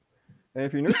cute. And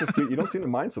if your nurse is cute, you don't seem to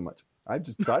mind so much. I'm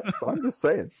just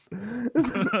saying.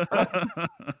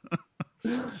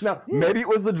 Now, maybe it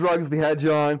was the drugs they had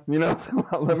you on,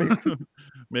 let me.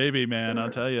 Maybe, man, I'll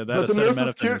tell you that. But the nurse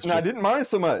is cute, and I didn't mind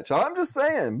so much. I'm just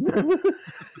saying.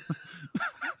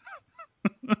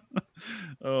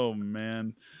 Oh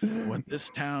man, what this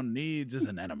town needs is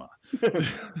an enema.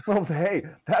 Well, hey,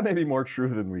 that may be more true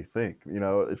than we think.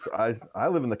 I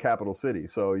live in the capital city,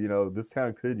 so this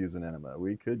town could use an enema.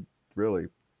 We could really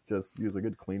just use a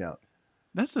good clean out.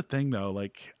 That's the thing, though.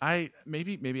 Like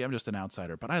maybe I'm just an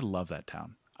outsider, but I love that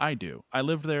town. I do. I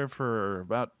lived there for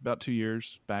about 2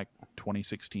 years, back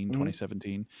 2016,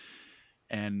 2017.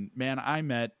 And man, I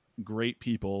met great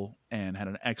people and had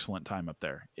an excellent time up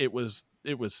there. It was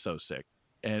so sick.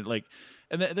 And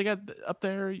they got up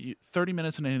there, 30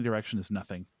 minutes in any direction is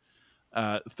nothing.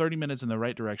 30 minutes in the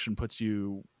right direction puts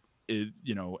you,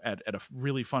 at a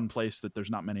really fun place that there's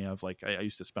not many of. Like I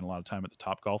used to spend a lot of time at the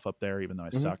Topgolf up there, even though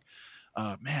I suck.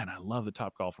 Man, I love the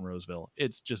Topgolf in Roseville.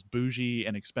 It's just bougie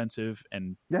and expensive,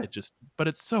 and but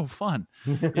it's so fun,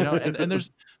 and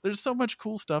there's so much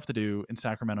cool stuff to do in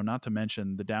Sacramento, not to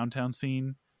mention the downtown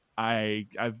scene.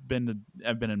 I've been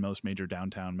in most major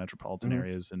downtown metropolitan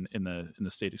areas in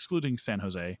the state, excluding San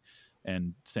Jose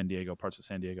and San Diego, parts of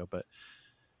San Diego, but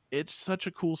it's such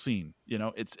a cool scene.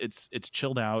 It's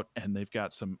chilled out, and they've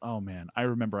got some, oh man, I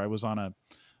remember I was on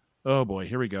oh boy,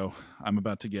 here we go. I'm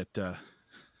about to get,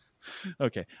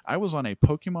 okay. I was on a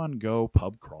Pokemon Go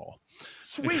pub crawl.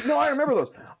 Sweet. No, I remember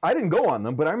those. I didn't go on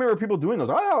them, but I remember people doing those.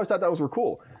 I always thought those were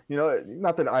cool.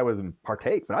 Not that I wasn't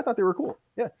partake, but I thought they were cool.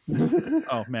 Yeah.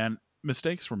 Oh man,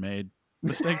 mistakes were made.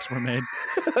 My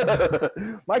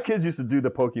kids used to do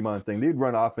the Pokemon thing. They'd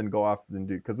run off and go off and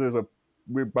do, because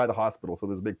we're by the hospital, so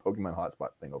there's a big Pokemon hotspot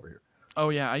thing over here. Oh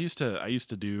yeah, I used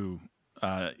to do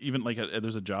even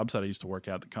there's a job site I used to work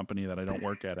at, the company that I don't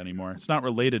work at anymore. It's not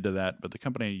related to that, but the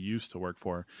company I used to work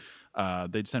for,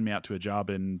 they'd send me out to a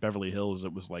job in Beverly Hills.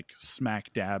 It was like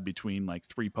smack dab between like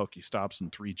 3 Pokestops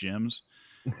and 3 gyms,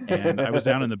 and I was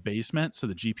down in the basement, so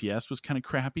the GPS was kind of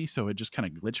crappy, so it just kind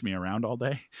of glitched me around all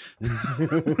day.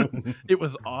 It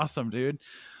was awesome, dude.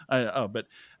 But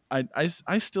I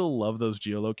still love those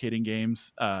geolocating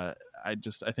games. I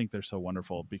think they're so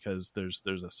wonderful because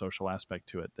there's a social aspect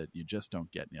to it that you just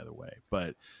don't get any other way.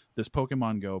 But this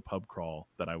Pokemon Go pub crawl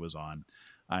that I was on,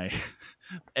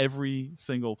 every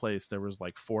single place there was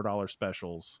like $4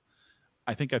 specials.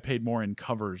 I think I paid more in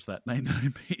covers that night than I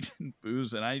paid in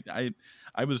booze, and I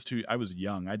was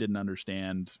young. I didn't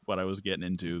understand what I was getting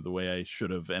into the way I should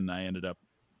have, and I ended up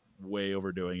way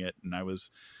overdoing it. And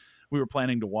we were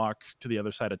planning to walk to the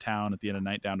other side of town at the end of the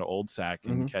night down to Old Sac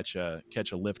and catch a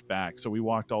lift back. So we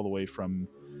walked all the way from,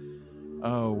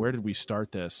 where did we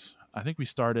start this? I think we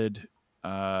started,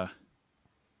 I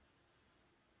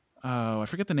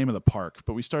forget the name of the park,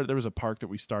 but there was a park that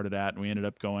we started at, and we ended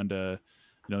up going to,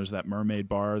 there's that Mermaid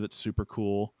Bar that's super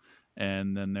cool.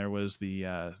 And then there was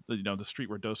the street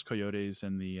where Dos Coyotes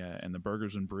and the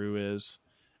Burgers and Brew is.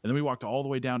 And then we walked all the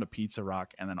way down to Pizza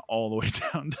Rock, and then all the way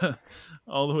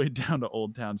down to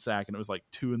Old Town Sac. And it was like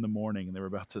 2 a.m, and they were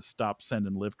about to stop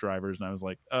sending Lyft drivers. And I was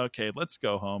like, okay, let's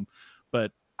go home.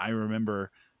 But I remember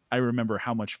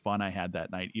how much fun I had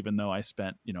that night, even though I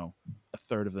spent, a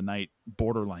third of the night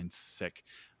borderline sick.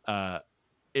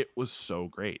 It was so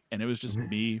great. And it was just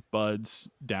me, buds,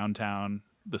 downtown.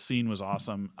 The scene was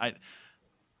awesome. I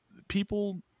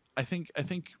think,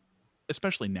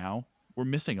 especially now, we're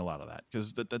missing a lot of that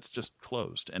because that's just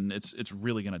closed, and it's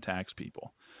really going to tax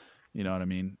people. You know what I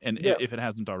mean? And if it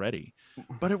hasn't already,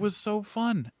 but it was so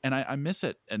fun, and I miss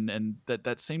it. And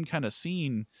that same kind of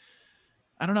scene.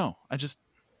 I don't know. I don't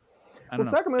know.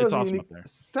 Sacramento's it's awesome unique. Up there.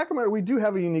 Sacramento, we do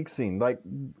have a unique scene. Like,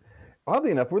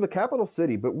 oddly enough, we're the capital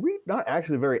city, but we're not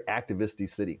actually a very activisty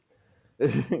city.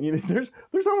 There's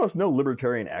almost no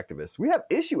libertarian activists. We have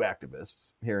issue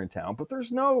activists here in town, but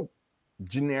there's no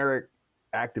generic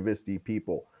activisty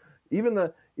people. Even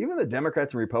the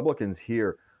Democrats and Republicans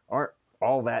here aren't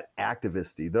all that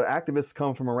activisty. The activists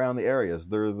come from around the areas.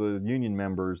 They're the union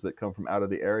members that come from out of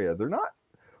the area.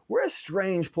 We're a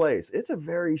strange place. It's a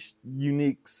very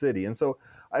unique city. And so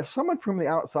if someone from the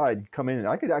outside come in,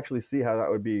 I could actually see how that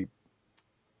would be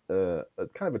kind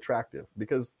of attractive,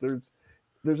 because there's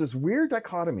this weird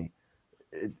dichotomy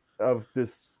of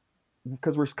this,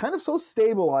 because we're kind of so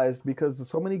stabilized because of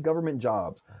so many government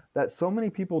jobs that so many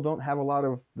people don't have a lot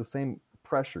of the same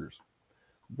pressures.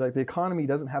 Like, the economy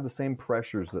doesn't have the same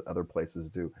pressures that other places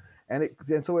do. And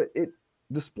so it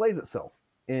displays itself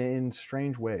in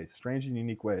strange and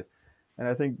unique ways. And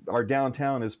I think our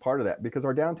downtown is part of that, because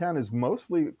our downtown is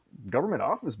mostly government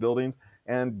office buildings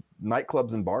and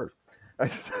nightclubs and bars.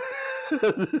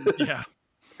 Yeah.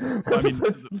 Well, I mean,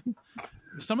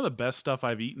 some of the best stuff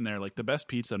I've eaten there, like the best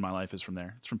pizza in my life, is from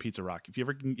there. It's from Pizza Rock.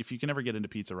 If you can ever get into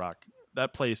Pizza Rock,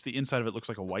 that place, the inside of it looks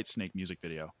like a Whitesnake music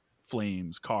video.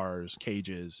 Flames, cars,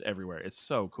 cages everywhere. It's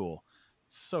so cool.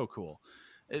 So cool.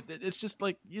 It's just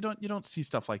like you don't see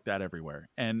stuff like that everywhere.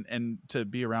 And to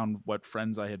be around what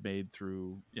friends I had made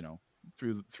through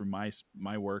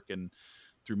my work and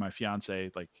through my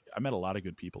fiance, like, I met a lot of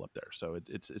good people up there. So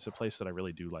it's a place that I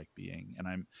really do like being. And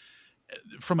I'm,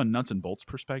 from a nuts and bolts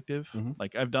perspective,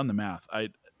 like, I've done the math. I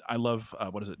I love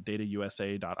what is it,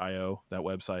 datausa.io, that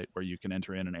website where you can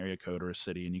enter in an area code or a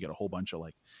city and you get a whole bunch of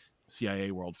like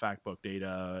CIA World Factbook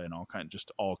data and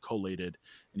just all collated,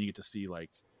 and you get to see like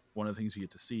one of the things you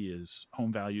get to see is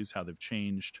home values, how they've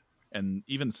changed, and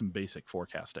even some basic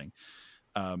forecasting.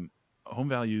 Home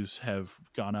values have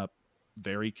gone up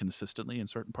very consistently in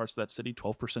certain parts of that city,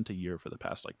 12% a year for the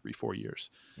past like 3-4 years.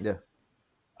 Yeah.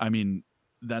 I mean,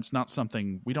 that's not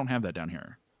something, we don't have that down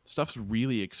here. Stuff's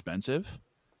really expensive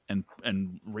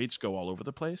and rates go all over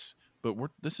the place, but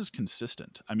this is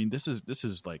consistent. I mean, this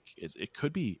is like, it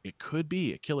could be a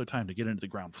killer time to get into the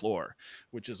ground floor,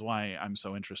 which is why I'm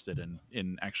so interested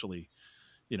in actually,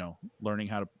 learning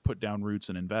how to put down roots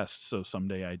and invest. So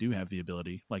someday I do have the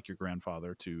ability, like your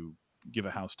grandfather, to give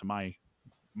a house to my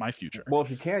future. Well,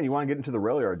 if you can, you want to get into the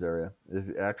rail yards area.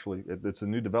 If it's a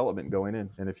new development going in,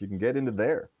 and if you can get into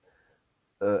there,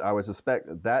 I would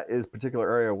suspect that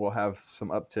particular area will have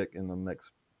some uptick in the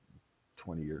next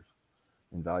 20 years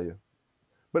in value.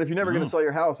 But if you're never going to sell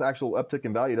your house, actual uptick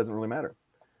in value doesn't really matter.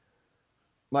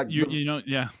 Like the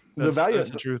value, that's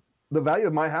the truth. The value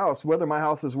of my house, whether my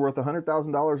house is worth $100,000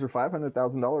 or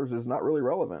 $500,000, is not really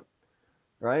relevant,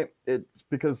 right? It's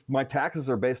because my taxes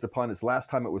are based upon its last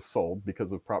time it was sold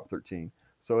because of Prop 13.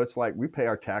 So it's like we pay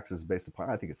our taxes based upon,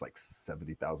 I think it's like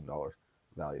 $70,000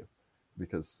 value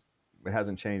because it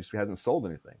hasn't changed. It hasn't sold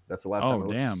anything. That's the last time it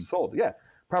was sold. Yeah.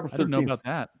 Prop 13. I didn't know about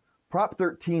that. Prop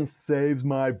 13 saves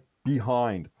my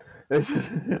behind.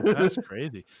 That's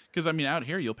crazy. Because I mean, out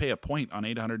here you'll pay a point on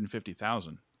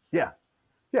 850,000. Yeah,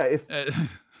 yeah.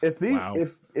 If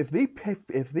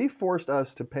they forced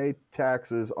us to pay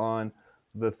taxes on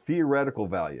the theoretical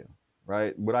value,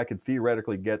 right? What I could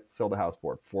theoretically sell the house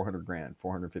for $400,000,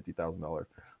 $450,000,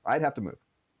 I'd have to move.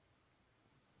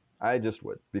 I just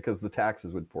would, because the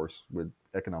taxes would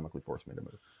economically force me to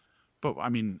move. But I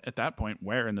mean, at that point,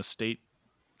 where in the state?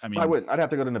 I mean, I wouldn't. I'd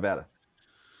have to go to Nevada.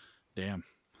 Damn.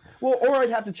 Well, or I would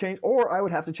have to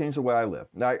change the way I live.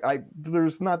 I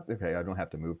don't have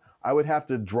to move. I would have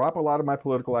to drop a lot of my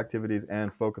political activities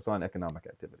and focus on economic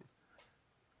activities.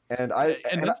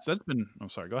 That's been. I'm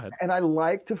sorry. Go ahead. And I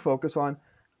like to focus on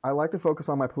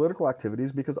my political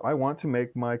activities because I want to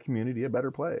make my community a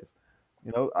better place.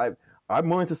 I'm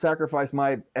willing to sacrifice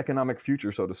my economic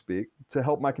future, so to speak, to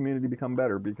help my community become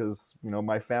better because,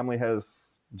 my family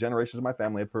generations of my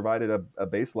family have provided a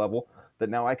base level that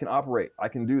now I can operate. I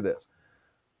can do this.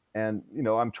 And,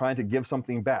 I'm trying to give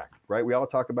something back, right? We all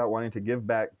talk about wanting to give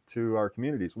back to our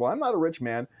communities. Well, I'm not a rich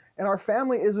man and our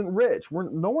family isn't rich.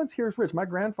 No one's here is rich. My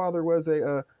grandfather was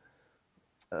a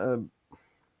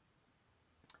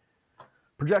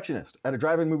projectionist at a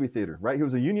drive-in movie theater, right? He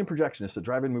was a union projectionist at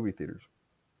drive-in movie theaters.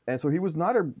 And so he was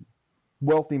not a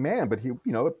wealthy man, but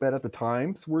but at the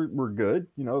times were good.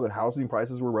 The housing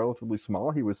prices were relatively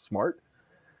small. He was smart,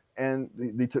 and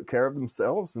they took care of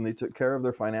themselves and they took care of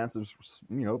their finances,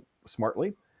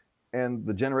 smartly. And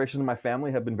the generations of my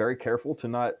family have been very careful to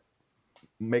not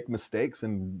make mistakes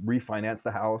and refinance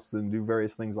the house and do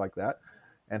various things like that,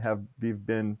 and they've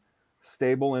been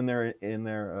stable in their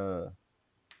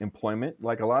employment.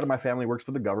 Like a lot of my family works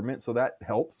for the government, so that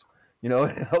helps.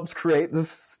 It helps create this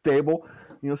stable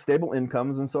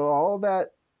incomes. And so all of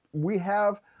that we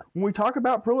have, when we talk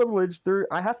about privilege,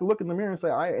 I have to look in the mirror and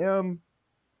say, I am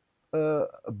a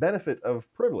benefit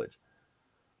of privilege,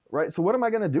 right? So what am I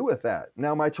going to do with that?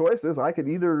 Now, my choice is I could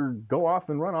either go off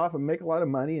and run off and make a lot of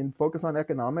money and focus on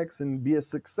economics and be a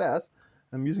success.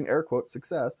 I'm using air quotes,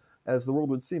 success, as the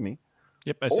world would see me.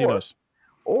 Yep, I see those.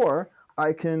 Or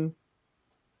I can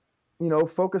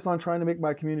focus on trying to make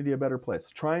my community a better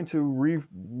place, trying to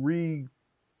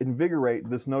reinvigorate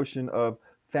this notion of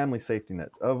family safety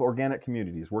nets, of organic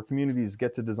communities, where communities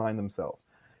get to design themselves.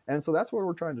 And so that's what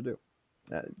we're trying to do.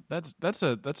 That's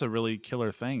a really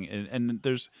killer thing. And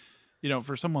there's,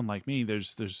 for someone like me,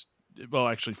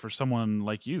 actually for someone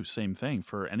like you, same thing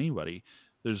for anybody.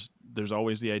 There's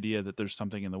always the idea that there's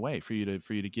something in the way for you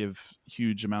to give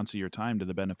huge amounts of your time to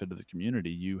the benefit of the community.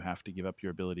 You have to give up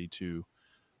your ability to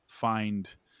find,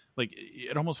 like,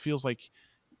 it almost feels like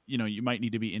you might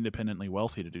need to be independently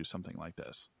wealthy to do something like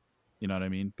this, you know what I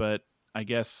mean? But I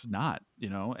guess not,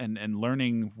 and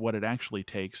learning what it actually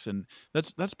takes, and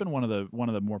that's been one of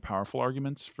the more powerful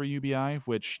arguments for UBI,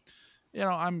 which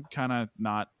I'm kind of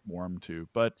not warm to,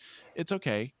 but it's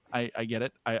okay. I get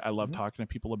it. I love talking to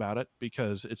people about it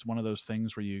because it's one of those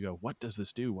things where you go, what does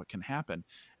this do? What can happen?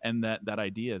 And that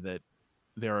idea that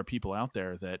there are people out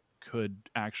there that could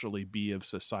actually be of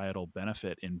societal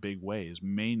benefit in big ways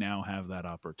may now have that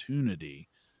opportunity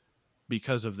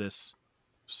because of this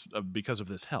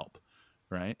help,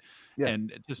 right? Yeah.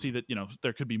 And to see that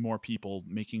there could be more people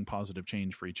making positive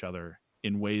change for each other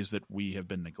in ways that we have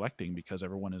been neglecting because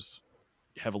everyone is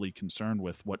heavily concerned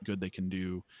with what good they can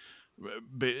do.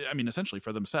 I mean, essentially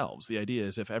for themselves. The idea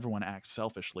is if everyone acts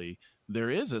selfishly, there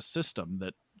is a system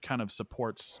that kind of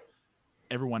supports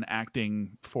everyone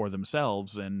acting for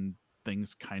themselves and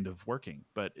things kind of working,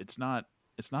 but it's not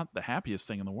the happiest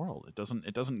thing in the world.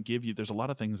 It doesn't give you, there's a lot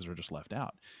of things that are just left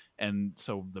out. And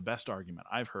so the best argument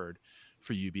I've heard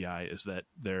for UBI is that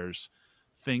there's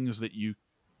things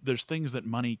that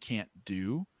money can't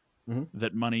do,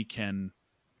 that money can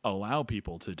allow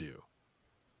people to do.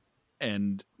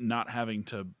 And not having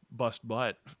to bust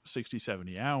butt 60,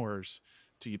 70 hours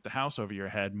to keep the house over your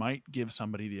head might give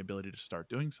somebody the ability to start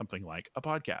doing something like a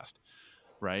podcast,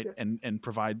 right? Yeah. And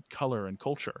provide color and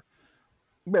culture.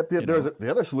 But the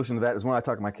other solution to that is when I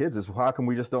talk to my kids is, how come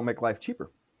we just don't make life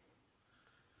cheaper?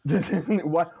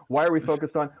 Why are we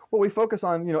focused on? Well, we focus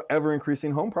on, ever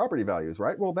increasing home property values,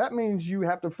 right? Well, that means you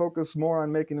have to focus more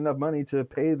on making enough money to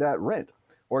pay that rent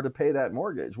or to pay that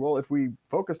mortgage. Well, if we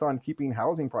focused on keeping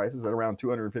housing prices at around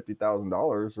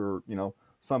 $250,000 or,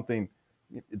 something,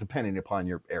 depending upon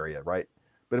your area, right?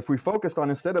 But if we focused on,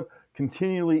 instead of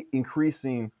continually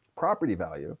increasing property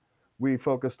value, we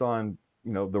focused on,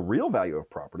 the real value of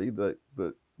property, the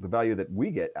value that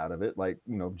we get out of it, like,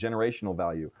 generational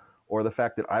value, or the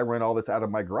fact that I rent all this out of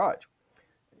my garage,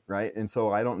 right? And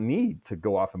so I don't need to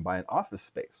go off and buy an office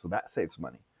space. So that saves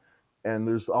money. And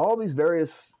there's all these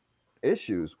various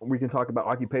issues. We can talk about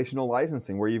occupational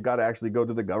licensing, where you've got to actually go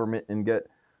to the government and get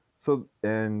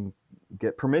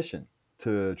permission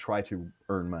to try to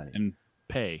earn money and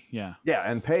pay.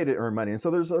 And pay to earn money. And so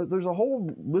there's a whole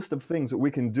list of things that we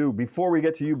can do before we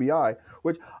get to UBI,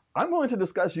 which I'm willing to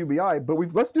discuss UBI, but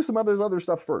let's do some other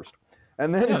stuff first.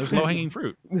 And then there's low hanging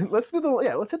fruit. Let's hit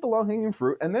the low hanging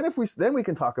fruit, and then we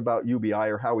can talk about UBI,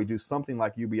 or how we do something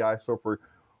like UBI,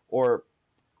 or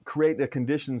create the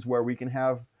conditions where we can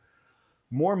have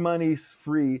more money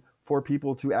free for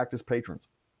people to act as patrons,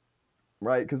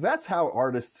 right? Because that's how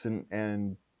artists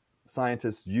and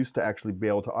scientists used to actually be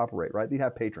able to operate, right? They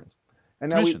have patrons,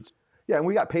 and now and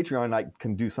we got Patreon. And I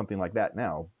can do something like that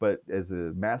now, but as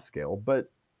a mass scale. But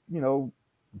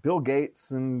Bill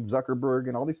Gates and Zuckerberg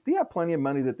and all these, they have plenty of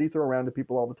money that they throw around to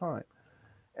people all the time,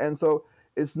 and so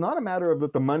it's not a matter of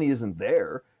that the money isn't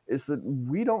there; it's that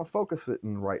we don't focus it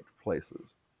in the right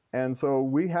places. And so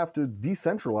we have to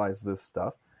decentralize this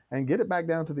stuff and get it back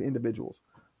down to the individuals,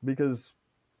 because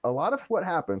a lot of what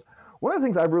happens, one of the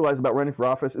things I've realized about running for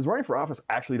office is running for office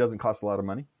actually doesn't cost a lot of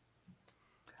money.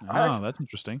 That's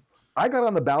interesting. I got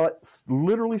on the ballot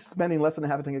literally spending less than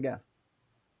half a tank of gas.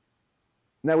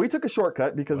 Now, we took a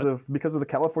shortcut because of the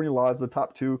California laws, the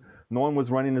top two, no one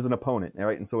was running as an opponent,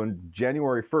 right? And so in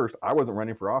January 1st, I wasn't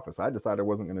running for office. I decided I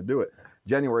wasn't going to do it.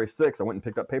 January 6th, I went and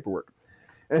picked up paperwork.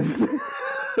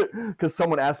 Because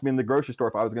someone asked me in the grocery store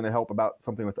if I was going to help about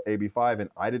something with the AB5, and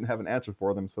I didn't have an answer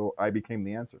for them, so I became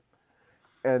the answer.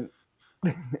 And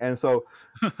so,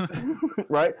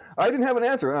 right? I didn't have an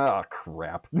answer. Oh,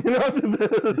 crap! What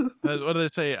do they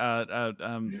say?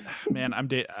 Man,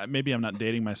 maybe I'm not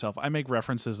dating myself. I make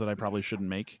references that I probably shouldn't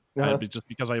make, just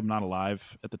because I am not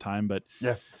alive at the time. But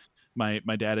yeah,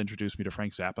 my dad introduced me to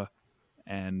Frank Zappa.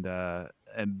 And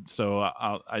so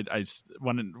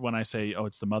when I say,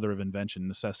 it's the mother of invention,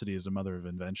 necessity is the mother of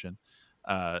invention,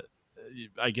 I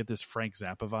get this Frank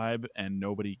Zappa vibe, and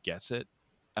nobody gets it.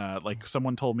 Like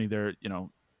someone told me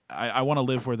I want to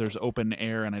live where there's open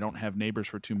air and I don't have neighbors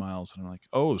for 2 miles. And I'm like,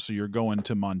 oh, so you're going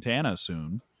to Montana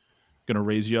soon? Going to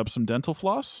raise you up some dental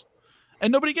floss?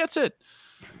 And nobody gets it.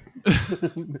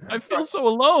 I feel so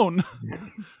alone.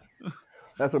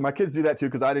 That's what my kids do that too,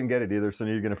 because I didn't get it either. So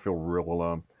you're going to feel real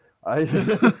alone.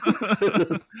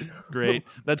 Great.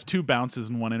 That's 2 bounces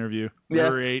in one interview. Yeah.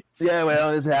 Great. Yeah,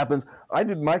 well, it happens. I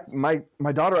did my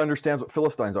daughter understands what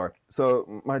Philistines are.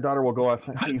 So my daughter will go out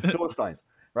and say, "Hey, you Philistines,"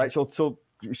 right?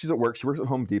 She's at work. She works at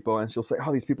Home Depot, and she'll say,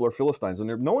 "Oh, these people are Philistines,"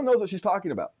 and no one knows what she's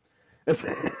talking about.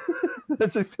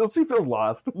 She feels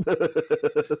lost.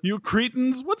 You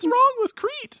Cretans, what's wrong with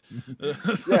Crete?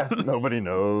 Yeah, nobody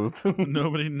knows.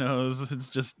 Nobody knows. It's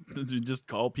just you just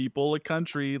call people a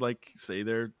country, like say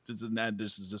this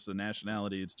is just a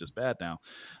nationality. It's just bad now.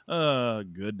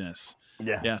 Goodness.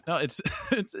 Yeah. No, it's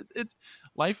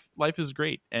life. Life is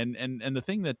great, and the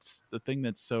thing that's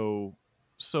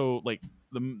so like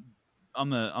on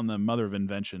the mother of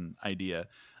invention idea.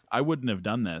 I wouldn't have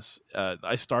done this.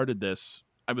 I started this.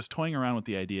 I was toying around with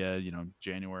the idea,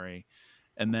 January,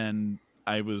 and then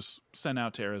I was sent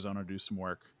out to Arizona to do some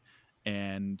work,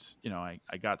 and I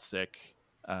got sick.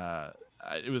 I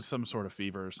it was some sort of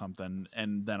fever or something.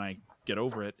 And then I get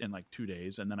over it in like 2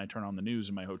 days. And then I turn on the news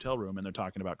in my hotel room and they're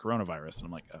talking about coronavirus. And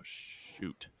I'm like, oh,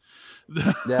 shoot.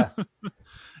 Yeah.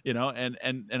 You know, and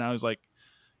I was like,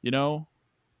 you know,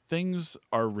 things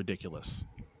are ridiculous.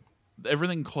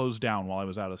 Everything closed down while I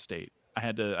was out of state. I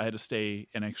had to stay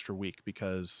an extra week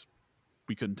because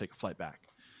we couldn't take a flight back,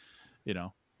 you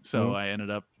know? So I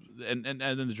ended up, and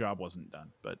then the job wasn't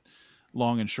done, but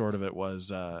long and short of it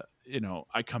was, you know,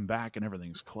 I come back and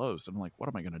everything's closed. I'm like, what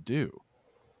am I going to do?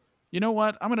 You know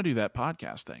what? I'm going to do that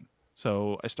podcast thing.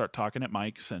 So I start talking at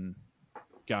mics and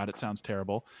God, it sounds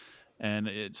terrible. And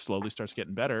it slowly starts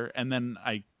getting better. And then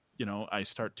I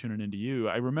start tuning into you.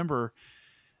 I remember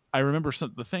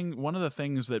one of the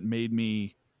things that made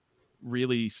me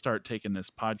really start taking this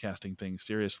podcasting thing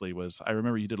seriously was I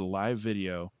remember you did a live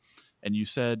video and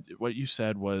what you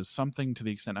said was something to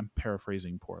the extent, I'm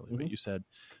paraphrasing poorly, but you said,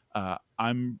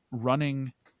 I'm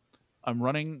running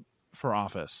for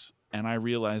office. And I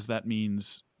realize that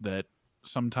means that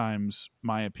sometimes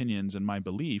my opinions and my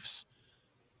beliefs,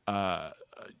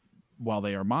 while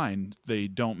they are mine, they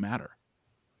don't matter.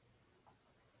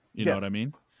 You know what I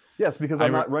mean? Yes, because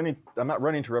I'm not running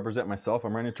to represent myself.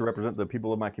 I'm running to represent the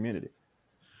people of my community.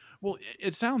 Well,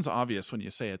 it sounds obvious when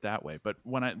you say it that way, but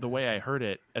the way I heard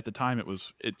it at the time,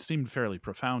 it seemed fairly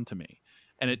profound to me,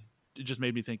 and it just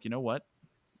made me think, you know what?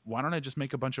 Why don't I just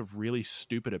make a bunch of really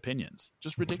stupid opinions,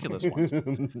 just ridiculous ones,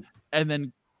 and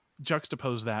then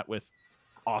juxtapose that with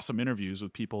awesome interviews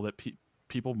with people that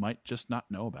people might just not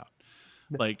know about,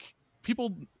 like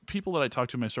people that I talk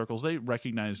to in my circles, they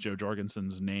recognize Joe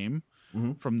Jorgensen's name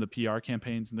from the PR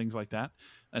campaigns and things like that.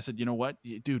 And I said, you know what,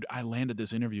 dude, I landed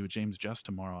this interview with James Just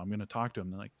tomorrow. I'm going to talk to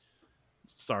him. They're like,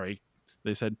 sorry.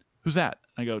 They said, who's that?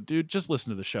 I go, dude, just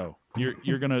listen to the show.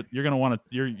 You're going to want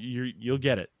to, you'll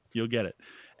get it. You'll get it.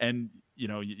 And you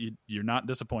know, you're not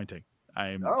disappointing.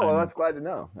 That's glad to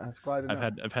know. That's glad to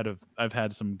know. I've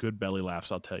had some good belly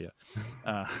laughs, I'll tell you.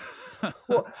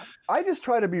 Well, I just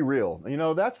try to be real. You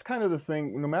know, that's kind of the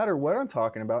thing. No matter what I'm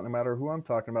talking about, no matter who I'm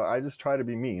talking about, I just try to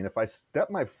be me. And if I step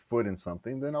my foot in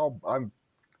something, then I'm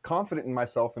confident in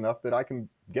myself enough that I can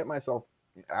get myself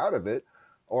out of it,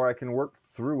 or I can work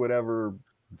through whatever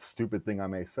stupid thing I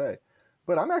may say.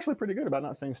 But I'm actually pretty good about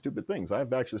not saying stupid things.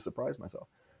 I've actually surprised myself.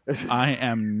 I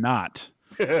am not.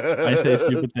 I say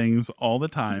stupid things all the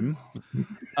time.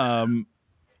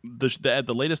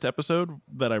 The latest episode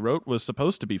that I wrote was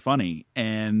supposed to be funny,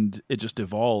 and it just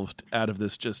evolved out of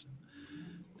this just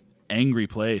angry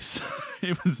place.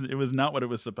 It was not what it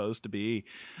was supposed to be,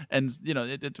 and you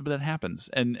know that happens.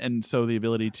 And so the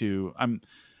ability to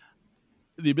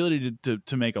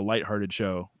make a lighthearted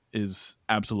show is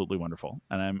absolutely wonderful,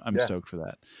 and I'm stoked for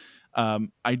that.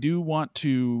 I do want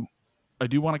to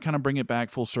kind of bring it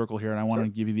back full circle here, and I want to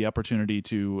give you the opportunity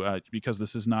to, because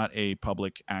this is not a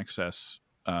public access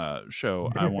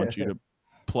show, I want you to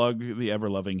plug the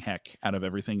ever-loving heck out of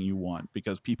everything you want,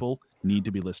 because people need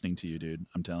to be listening to you, dude.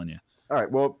 I'm telling you. All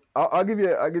right. Well, I'll give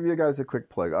you guys a quick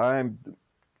plug. I'm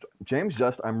James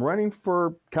Just. I'm running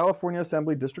for California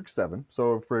Assembly District 7.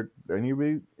 So for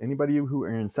anybody who are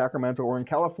in Sacramento or in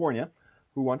California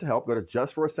who want to help, go to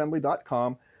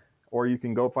justforassembly.com, or you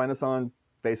can go find us on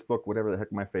Facebook, whatever the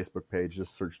heck my Facebook page.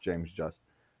 Just search James Just,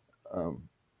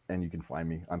 and you can find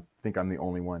me. I think I'm the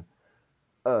only one.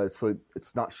 So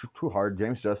it's not too hard.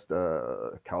 James Just,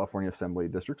 California Assembly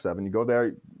District 7. You go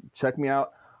there, check me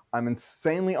out. I'm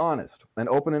insanely honest and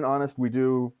open and honest. We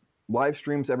do live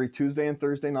streams every Tuesday and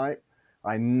Thursday night.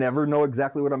 I never know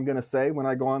exactly what I'm going to say when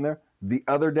I go on there. The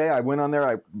other day I went on there,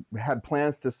 I had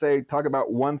plans to talk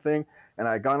about one thing, and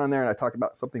I got on there and I talked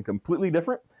about something completely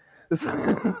different.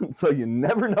 So you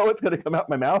never know what's going to come out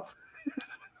my mouth.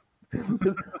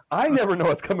 Because I never know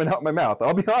what's coming out my mouth.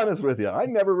 I'll be honest with you. I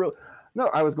never really. No,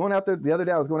 I was going out there the other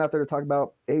day. I was going out there to talk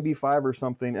about AB5 or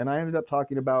something, and I ended up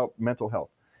talking about mental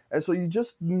health. And so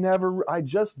I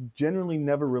just genuinely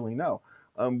never really know.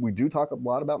 We do talk a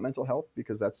lot about mental health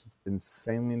because that's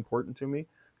insanely important to me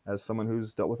as someone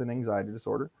who's dealt with an anxiety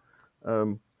disorder.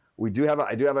 I do have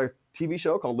a TV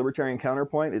show called Libertarian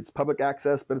Counterpoint. It's public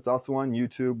access, but it's also on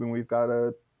YouTube, and we've got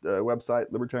a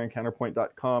website,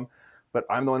 libertariancounterpoint.com. But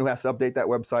I'm the one who has to update that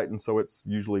website, and so it's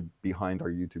usually behind our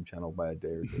YouTube channel by a day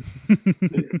or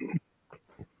two.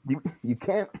 You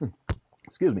can't,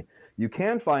 you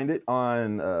can find it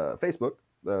on Facebook,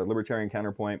 Libertarian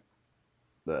Counterpoint,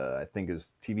 I think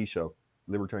is TV show,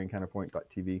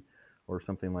 libertariancounterpoint.tv or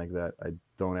something like that. I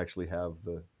don't actually have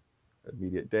the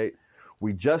immediate date.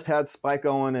 We just had Spike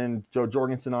Owen and Joe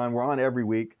Jorgensen on. We're on every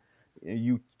week.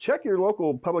 You check your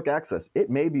local public access. It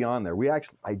may be on there.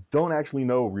 I don't actually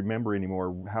remember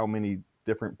anymore how many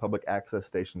different public access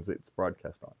stations it's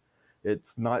broadcast on.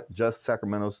 It's not just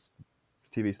Sacramento's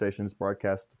TV stations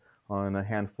broadcast on a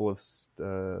handful of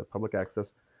public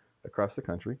access across the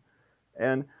country.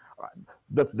 And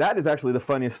that is actually the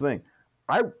funniest thing.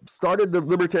 I started the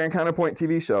Libertarian Counterpoint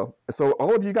TV show. So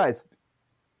all of you guys,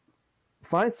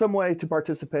 find some way to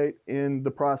participate in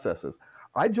the processes.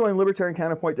 I joined Libertarian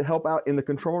Counterpoint to help out in the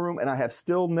control room, and I have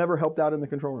still never helped out in the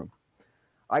control room.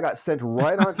 I got sent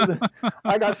right onto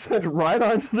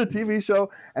the TV show,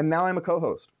 and now I'm a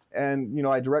co-host. And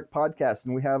I direct podcasts,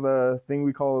 and we have a thing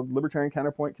we call Libertarian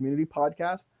Counterpoint Community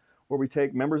Podcast, where we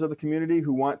take members of the community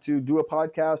who want to do a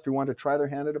podcast, who want to try their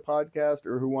hand at a podcast,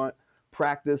 or who want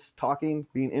practice talking,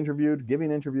 being interviewed,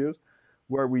 giving interviews,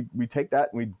 where we take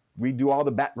that and we do all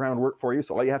the background work for you.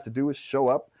 So all you have to do is show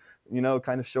up,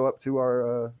 kind of show up to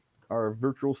our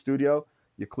virtual studio.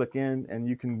 You click in and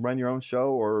you can run your own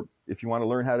show, or if you want to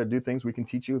learn how to do things, we can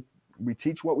teach you. We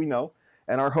teach what we know.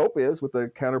 And our hope is, with the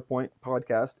Counterpoint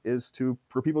podcast, is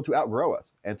for people to outgrow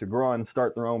us and to grow on and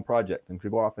start their own project and to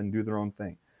go off and do their own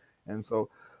thing. And so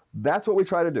that's what we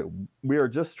try to do. We are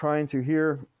just trying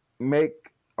to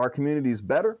make our communities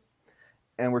better,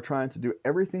 and we're trying to do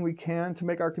everything we can to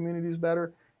make our communities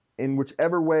better in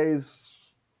whichever ways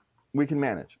we can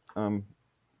manage.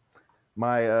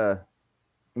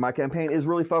 My campaign is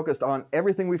really focused on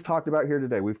everything we've talked about here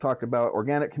today. We've talked about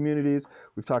organic communities.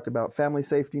 We've talked about family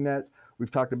safety nets.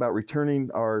 We've talked about returning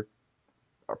our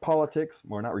politics.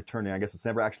 Well, not returning, I guess it's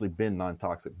never actually been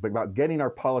non-toxic, but about getting our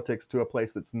politics to a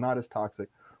place that's not as toxic,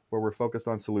 where we're focused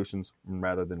on solutions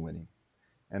rather than winning.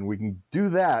 And we can do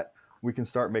that, we can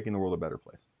start making the world a better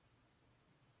place.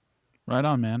 Right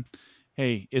on, man.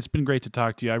 Hey, it's been great to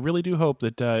talk to you. I really do hope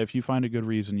that if you find a good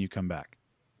reason, you come back.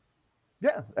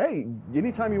 Yeah. Hey,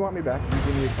 anytime you want me back, you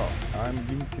give me a call.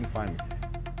 You can find me.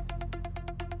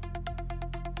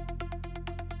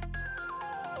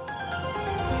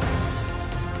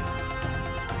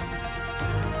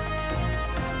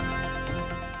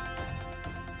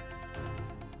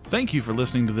 Thank you for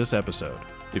listening to this episode.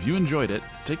 If you enjoyed it,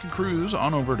 take a cruise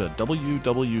on over to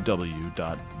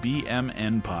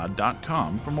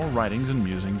www.bmnpod.com for more writings and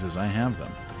musings as I have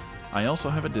them. I also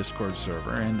have a Discord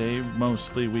server and a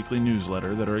mostly weekly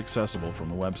newsletter that are accessible from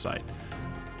the website.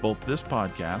 Both this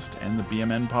podcast and the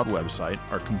BMN Pod website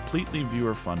are completely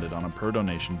viewer-funded on a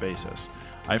per-donation basis.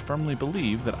 I firmly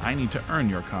believe that I need to earn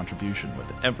your contribution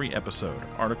with every episode,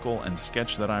 article, and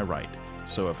sketch that I write.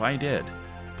 So if I did,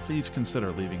 please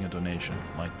consider leaving a donation,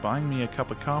 like buying me a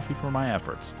cup of coffee for my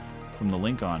efforts, from the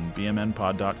link on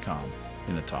bmnpod.com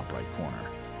in the top right corner.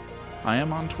 I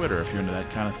am on Twitter if you're into that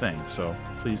kind of thing, so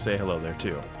please say hello there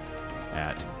too,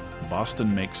 at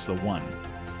Boston Makes the One.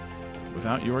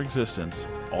 Without your existence,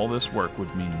 all this work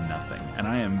would mean nothing, and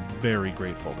I am very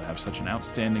grateful to have such an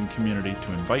outstanding community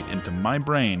to invite into my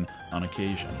brain on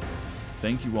occasion.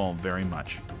 Thank you all very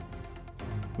much.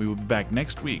 We will be back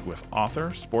next week with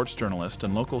author, sports journalist,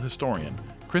 and local historian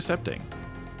Chris Epting.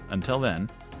 Until then,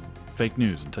 fake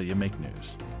news until you make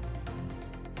news.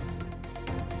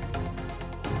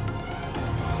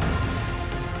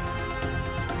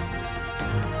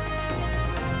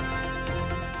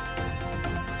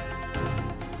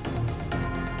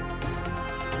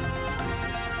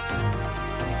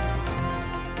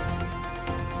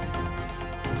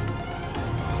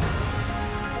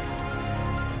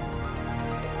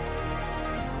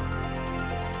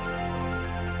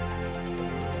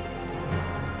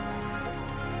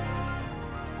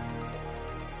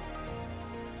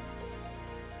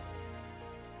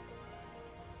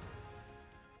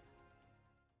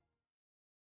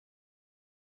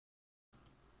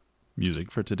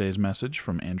 Music for today's message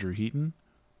from Andrew Heaton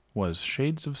was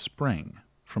Shades of Spring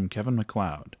from Kevin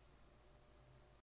MacLeod.